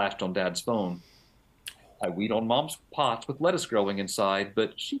 some splashed on Dad's phone. I weed on Mom's pots with lettuce growing inside,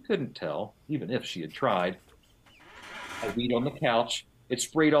 but she couldn't tell, even if she had tried. I weed on the couch. It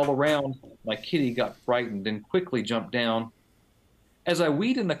sprayed all around. My kitty got frightened and quickly jumped down. As I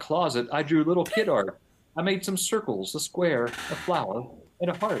weed in the closet, I drew little kid art. I made some circles, a square, a flower,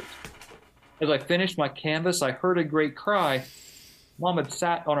 and a heart. As I finished my canvas, I heard a great cry. Mom had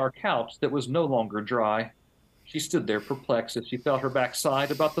sat on our couch that was no longer dry. She stood there perplexed as she felt her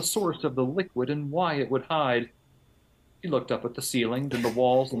backside about the source of the liquid and why it would hide. She looked up at the ceiling, then the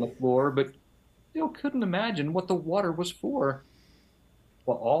walls and the floor, but still couldn't imagine what the water was for.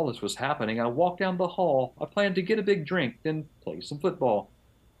 While all this was happening, I walked down the hall. I planned to get a big drink, then play some football.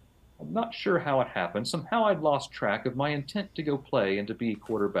 I'm not sure how it happened. Somehow I'd lost track of my intent to go play and to be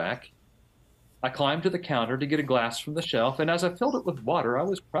quarterback. I climbed to the counter to get a glass from the shelf, and as I filled it with water, I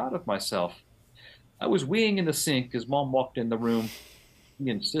was proud of myself. I was weeing in the sink as Mom walked in the room. She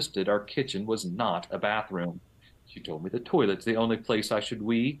insisted our kitchen was not a bathroom. She told me the toilet's the only place I should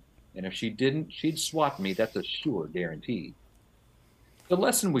wee, and if she didn't, she'd swat me. That's a sure guarantee. The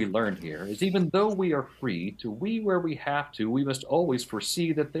lesson we learn here is even though we are free to wee where we have to, we must always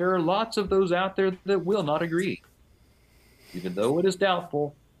foresee that there are lots of those out there that will not agree. Even though it is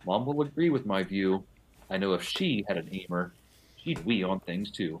doubtful, Mom will agree with my view. I know if she had an aimer, she'd wee on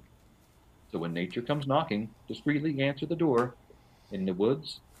things too. So when nature comes knocking, discreetly answer the door, in the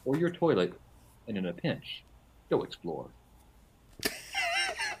woods or your toilet, and in a pinch, go explore.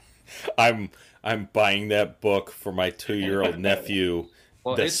 I'm buying that book for my 2-year-old nephew.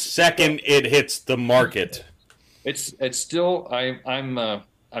 Well, the second it hits the market. It's still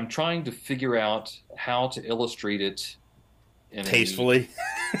I'm trying to figure out how to illustrate it Tastefully.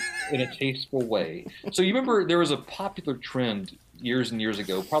 in a tasteful way. So you remember there was a popular trend years and years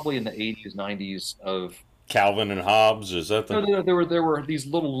ago, probably in the 80s, 90s, of Calvin and Hobbes. Is that the? No, there were these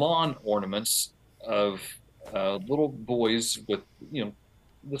little lawn ornaments of little boys with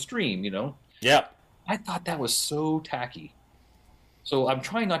the stream. Yeah. I thought that was so tacky. So I'm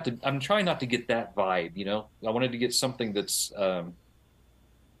trying not to get that vibe. I wanted to get something that's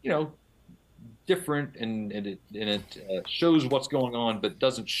different and it shows what's going on, but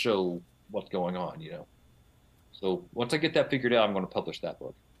doesn't show what's going on. So once I get that figured out, I'm going to publish that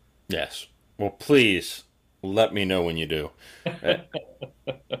book. Yes. Well, please let me know when you do.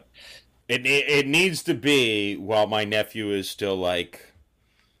 It needs to be while my nephew is still like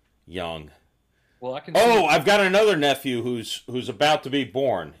young. Well, I can. Oh, I've got another nephew who's about to be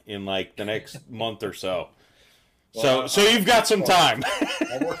born in like the next month or so. Well, so you've got some time.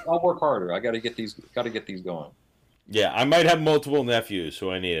 I'll work harder. I got to get these going. Yeah, I might have multiple nephews who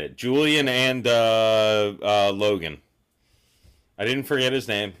I need it. Julian and Logan. I didn't forget his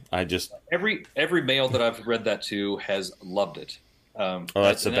name. I just every male that I've read that to has loved it.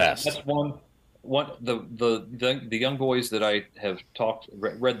 That's the best. That's one. The young boys that I have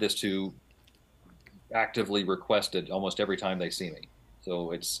read this to actively requested almost every time they see me.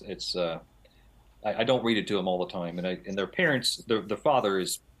 So it's I don't read it to them all the time, and their parents, the father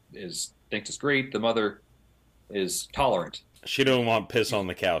is thinks it's great. The mother is tolerant. She don't want piss on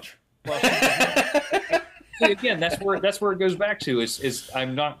the couch. Well, see, again, that's where it goes back to is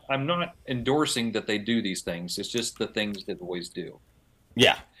I'm not endorsing that they do these things. It's just the things that boys do.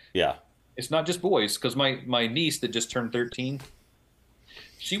 Yeah. It's not just boys, because my niece that just turned 13,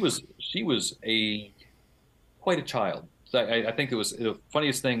 she was quite a child. So I think it was the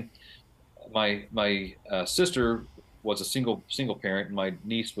funniest thing. my sister was a single parent, and my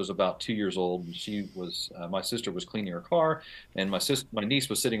niece was about 2 years old, and she was my sister was cleaning her car, and my niece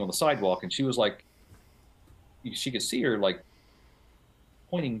was sitting on the sidewalk, and she was like, she could see her like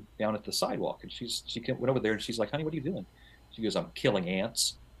pointing down at the sidewalk, and went over there, and she's like, "Honey, what are you doing?" She goes, "I'm killing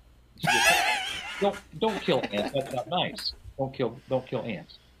ants." She goes, don't kill ants. That's not nice. Don't kill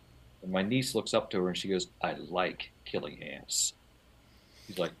ants. And my niece looks up to her and she goes, "I like killing ants."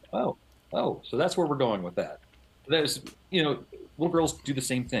 He's like, oh, so that's where we're going with that. There's, little girls do the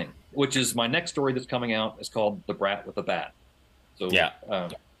same thing, which is my next story that's coming out is called "The Brat with a Bat." So Yeah.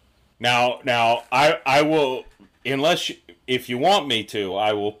 Now, I will, if you want me to,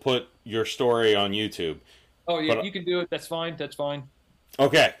 I will put your story on YouTube. Oh yeah, you can do it. That's fine.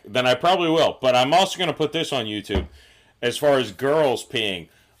 Okay, then I probably will. But I'm also going to put this on YouTube. As far as girls peeing,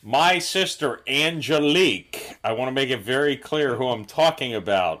 my sister Angelique, I want to make it very clear who I'm talking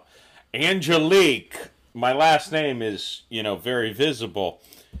about. Angelique, my last name is, very visible.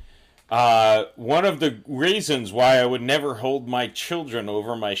 One of the reasons why I would never hold my children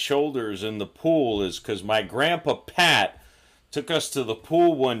over my shoulders in the pool is because my grandpa Pat took us to the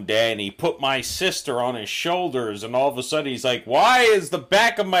pool one day and he put my sister on his shoulders, and all of a sudden he's like, "Why is the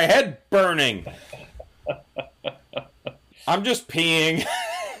back of my head burning?" I'm just peeing.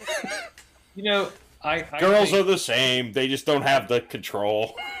 Girls are the same. They just don't have the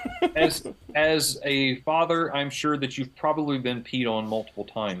control. as a father, I'm sure that you've probably been peed on multiple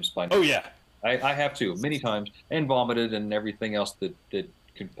times by now. Oh yeah. I have too, many times, and vomited and everything else that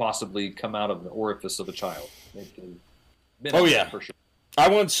could possibly come out of the orifice of a child. Oh yeah, for sure. I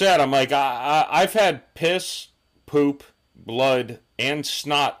once said, I'm like, I've had piss, poop, blood, and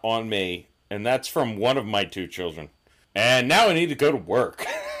snot on me, and that's from one of my 2 children. And now I need to go to work.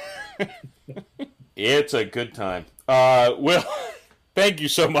 It's a good time. Will, thank you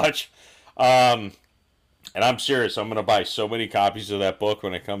so much. And I'm serious. I'm going to buy so many copies of that book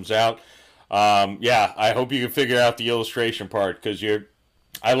when it comes out. Yeah, I hope you can figure out the illustration part, because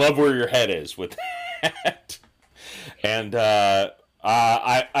I love where your head is with that. And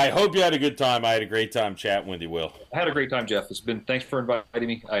I hope you had a good time. I had a great time chatting with you, Will. I had a great time, Jeff. Thanks for inviting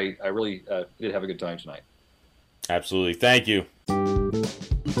me. I really did have a good time tonight. Absolutely. Thank you.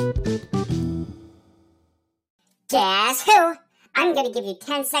 Guess who? I'm going to give you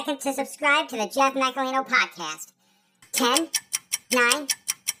 10 seconds to subscribe to the Jeff Macalino podcast. 10, 9,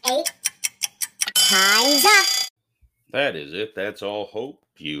 8, time's up. That is it. That's all. Hope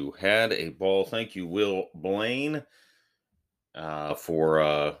you had a ball. Thank you, Will Blaine, for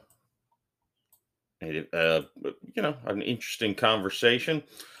an interesting conversation.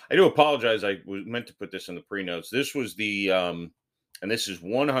 I do apologize. I was meant to put this in the pre-notes. This was the, and this is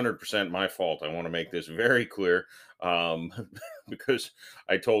 100% my fault. I want to make this very clear, because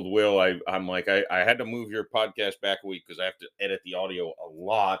I told Will, I'm like, I had to move your podcast back a week because I have to edit the audio a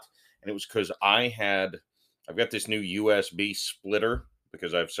lot. And it was because I've got this new USB splitter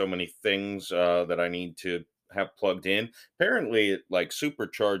because I have so many things that I need to have plugged in. Apparently it like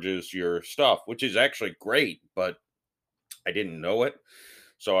supercharges your stuff, which is actually great, but I didn't know it.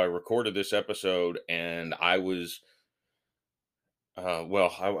 So I recorded this episode and I was, I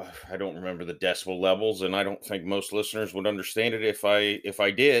don't remember the decibel levels, and I don't think most listeners would understand it if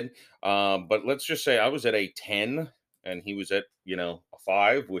I did. But let's just say I was at a 10 and he was at, a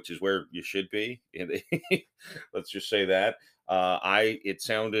 5, which is where you should be. Let's just say that. It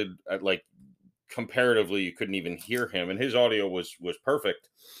sounded like comparatively you couldn't even hear him, and his audio was perfect.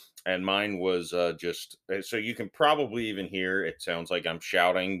 And mine was just, so you can probably even hear, it sounds like I'm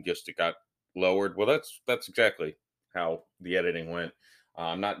shouting, just it got lowered. Well, that's exactly how the editing went.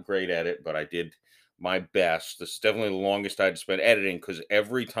 I'm not great at it, but I did my best. This is definitely the longest I'd spent editing, because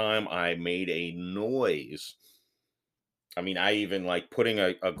every time I made a noise, I mean, I even like putting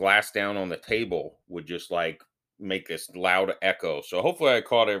a glass down on the table would just like make this loud echo. So hopefully I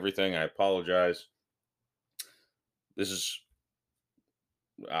caught everything. I apologize. This is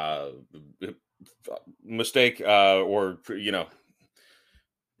mistake, or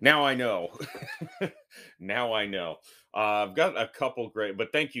now I know. Now I know. I've got a couple great,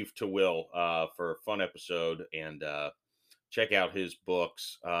 but thank you to Will for a fun episode, and check out his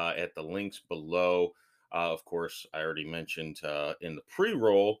books at the links below. Of course, I already mentioned in the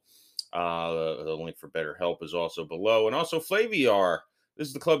pre-roll, the link for BetterHelp is also below, and also Flaviar. This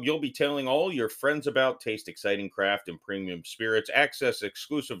is the club you'll be telling all your friends about. Taste exciting craft and premium spirits, access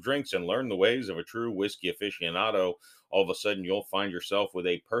exclusive drinks, and learn the ways of a true whiskey aficionado. All of a sudden, you'll find yourself with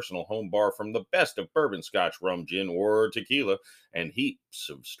a personal home bar from the best of bourbon, scotch, rum, gin, or tequila, and heaps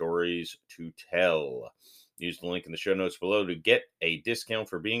of stories to tell. Use the link in the show notes below to get a discount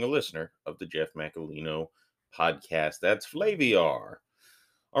for being a listener of the Jeff Macalino podcast. That's Flaviar.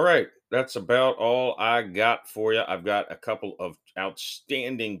 All right, that's about all I got for you. I've got a couple of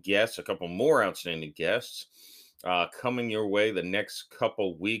outstanding guests, a couple more outstanding guests coming your way the next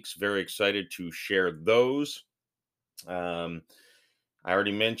couple weeks. Very excited to share those. I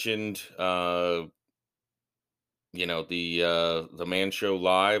already mentioned, the Man Show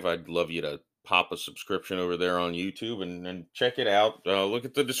Live. I'd love you to pop a subscription over there on YouTube and check it out. Look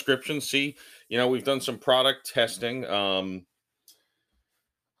at the description. See, we've done some product testing. A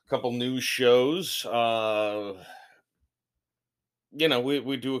couple news shows.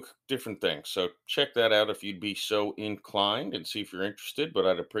 We do different things. So check that out if you'd be so inclined and see if you're interested. But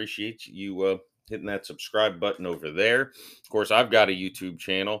I'd appreciate you hitting that subscribe button over there. Of course, I've got a YouTube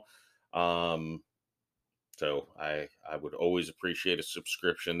channel. So I would always appreciate a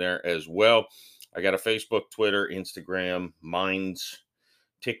subscription there as well. I got a Facebook, Twitter, Instagram, Minds,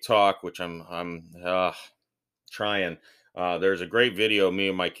 TikTok, which I'm trying. There's a great video of me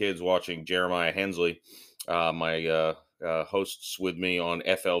and my kids watching Jeremiah Hensley, my hosts with me on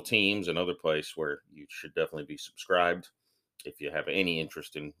FL Teams, another place where you should definitely be subscribed if you have any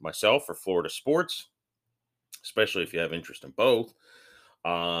interest in myself or Florida sports, especially if you have interest in both.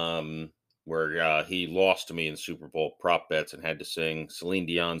 Where he lost to me in Super Bowl prop bets and had to sing Celine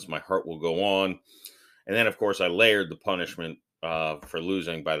Dion's My Heart Will Go On. And then, of course, I layered the punishment for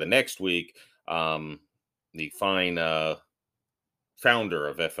losing by the next week. The fine founder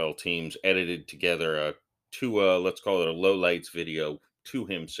of FL Teams edited together let's call it a lowlights video to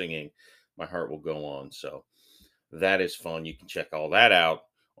him singing My Heart Will Go On. So that is fun. You can check all that out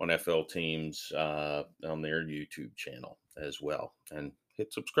on FL Teams on their YouTube channel as well. And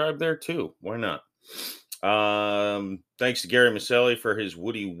hit subscribe there too. Why not? Thanks to Gary Maselli for his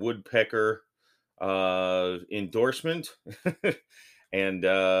Woody Woodpecker endorsement. And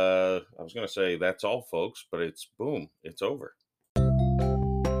I was going to say that's all, folks, but it's over.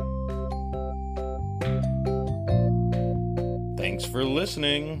 Thanks for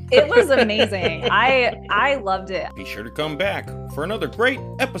listening. It was amazing. I loved it. Be sure to come back for another great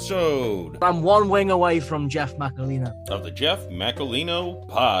episode. I'm one wing away from Jeff Macalino. Of the Jeff Macalino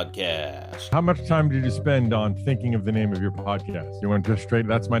Podcast. How much time did you spend on thinking of the name of your podcast? You went just straight,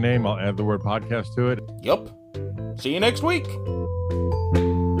 that's my name, I'll add the word podcast to it? Yup. See you next week.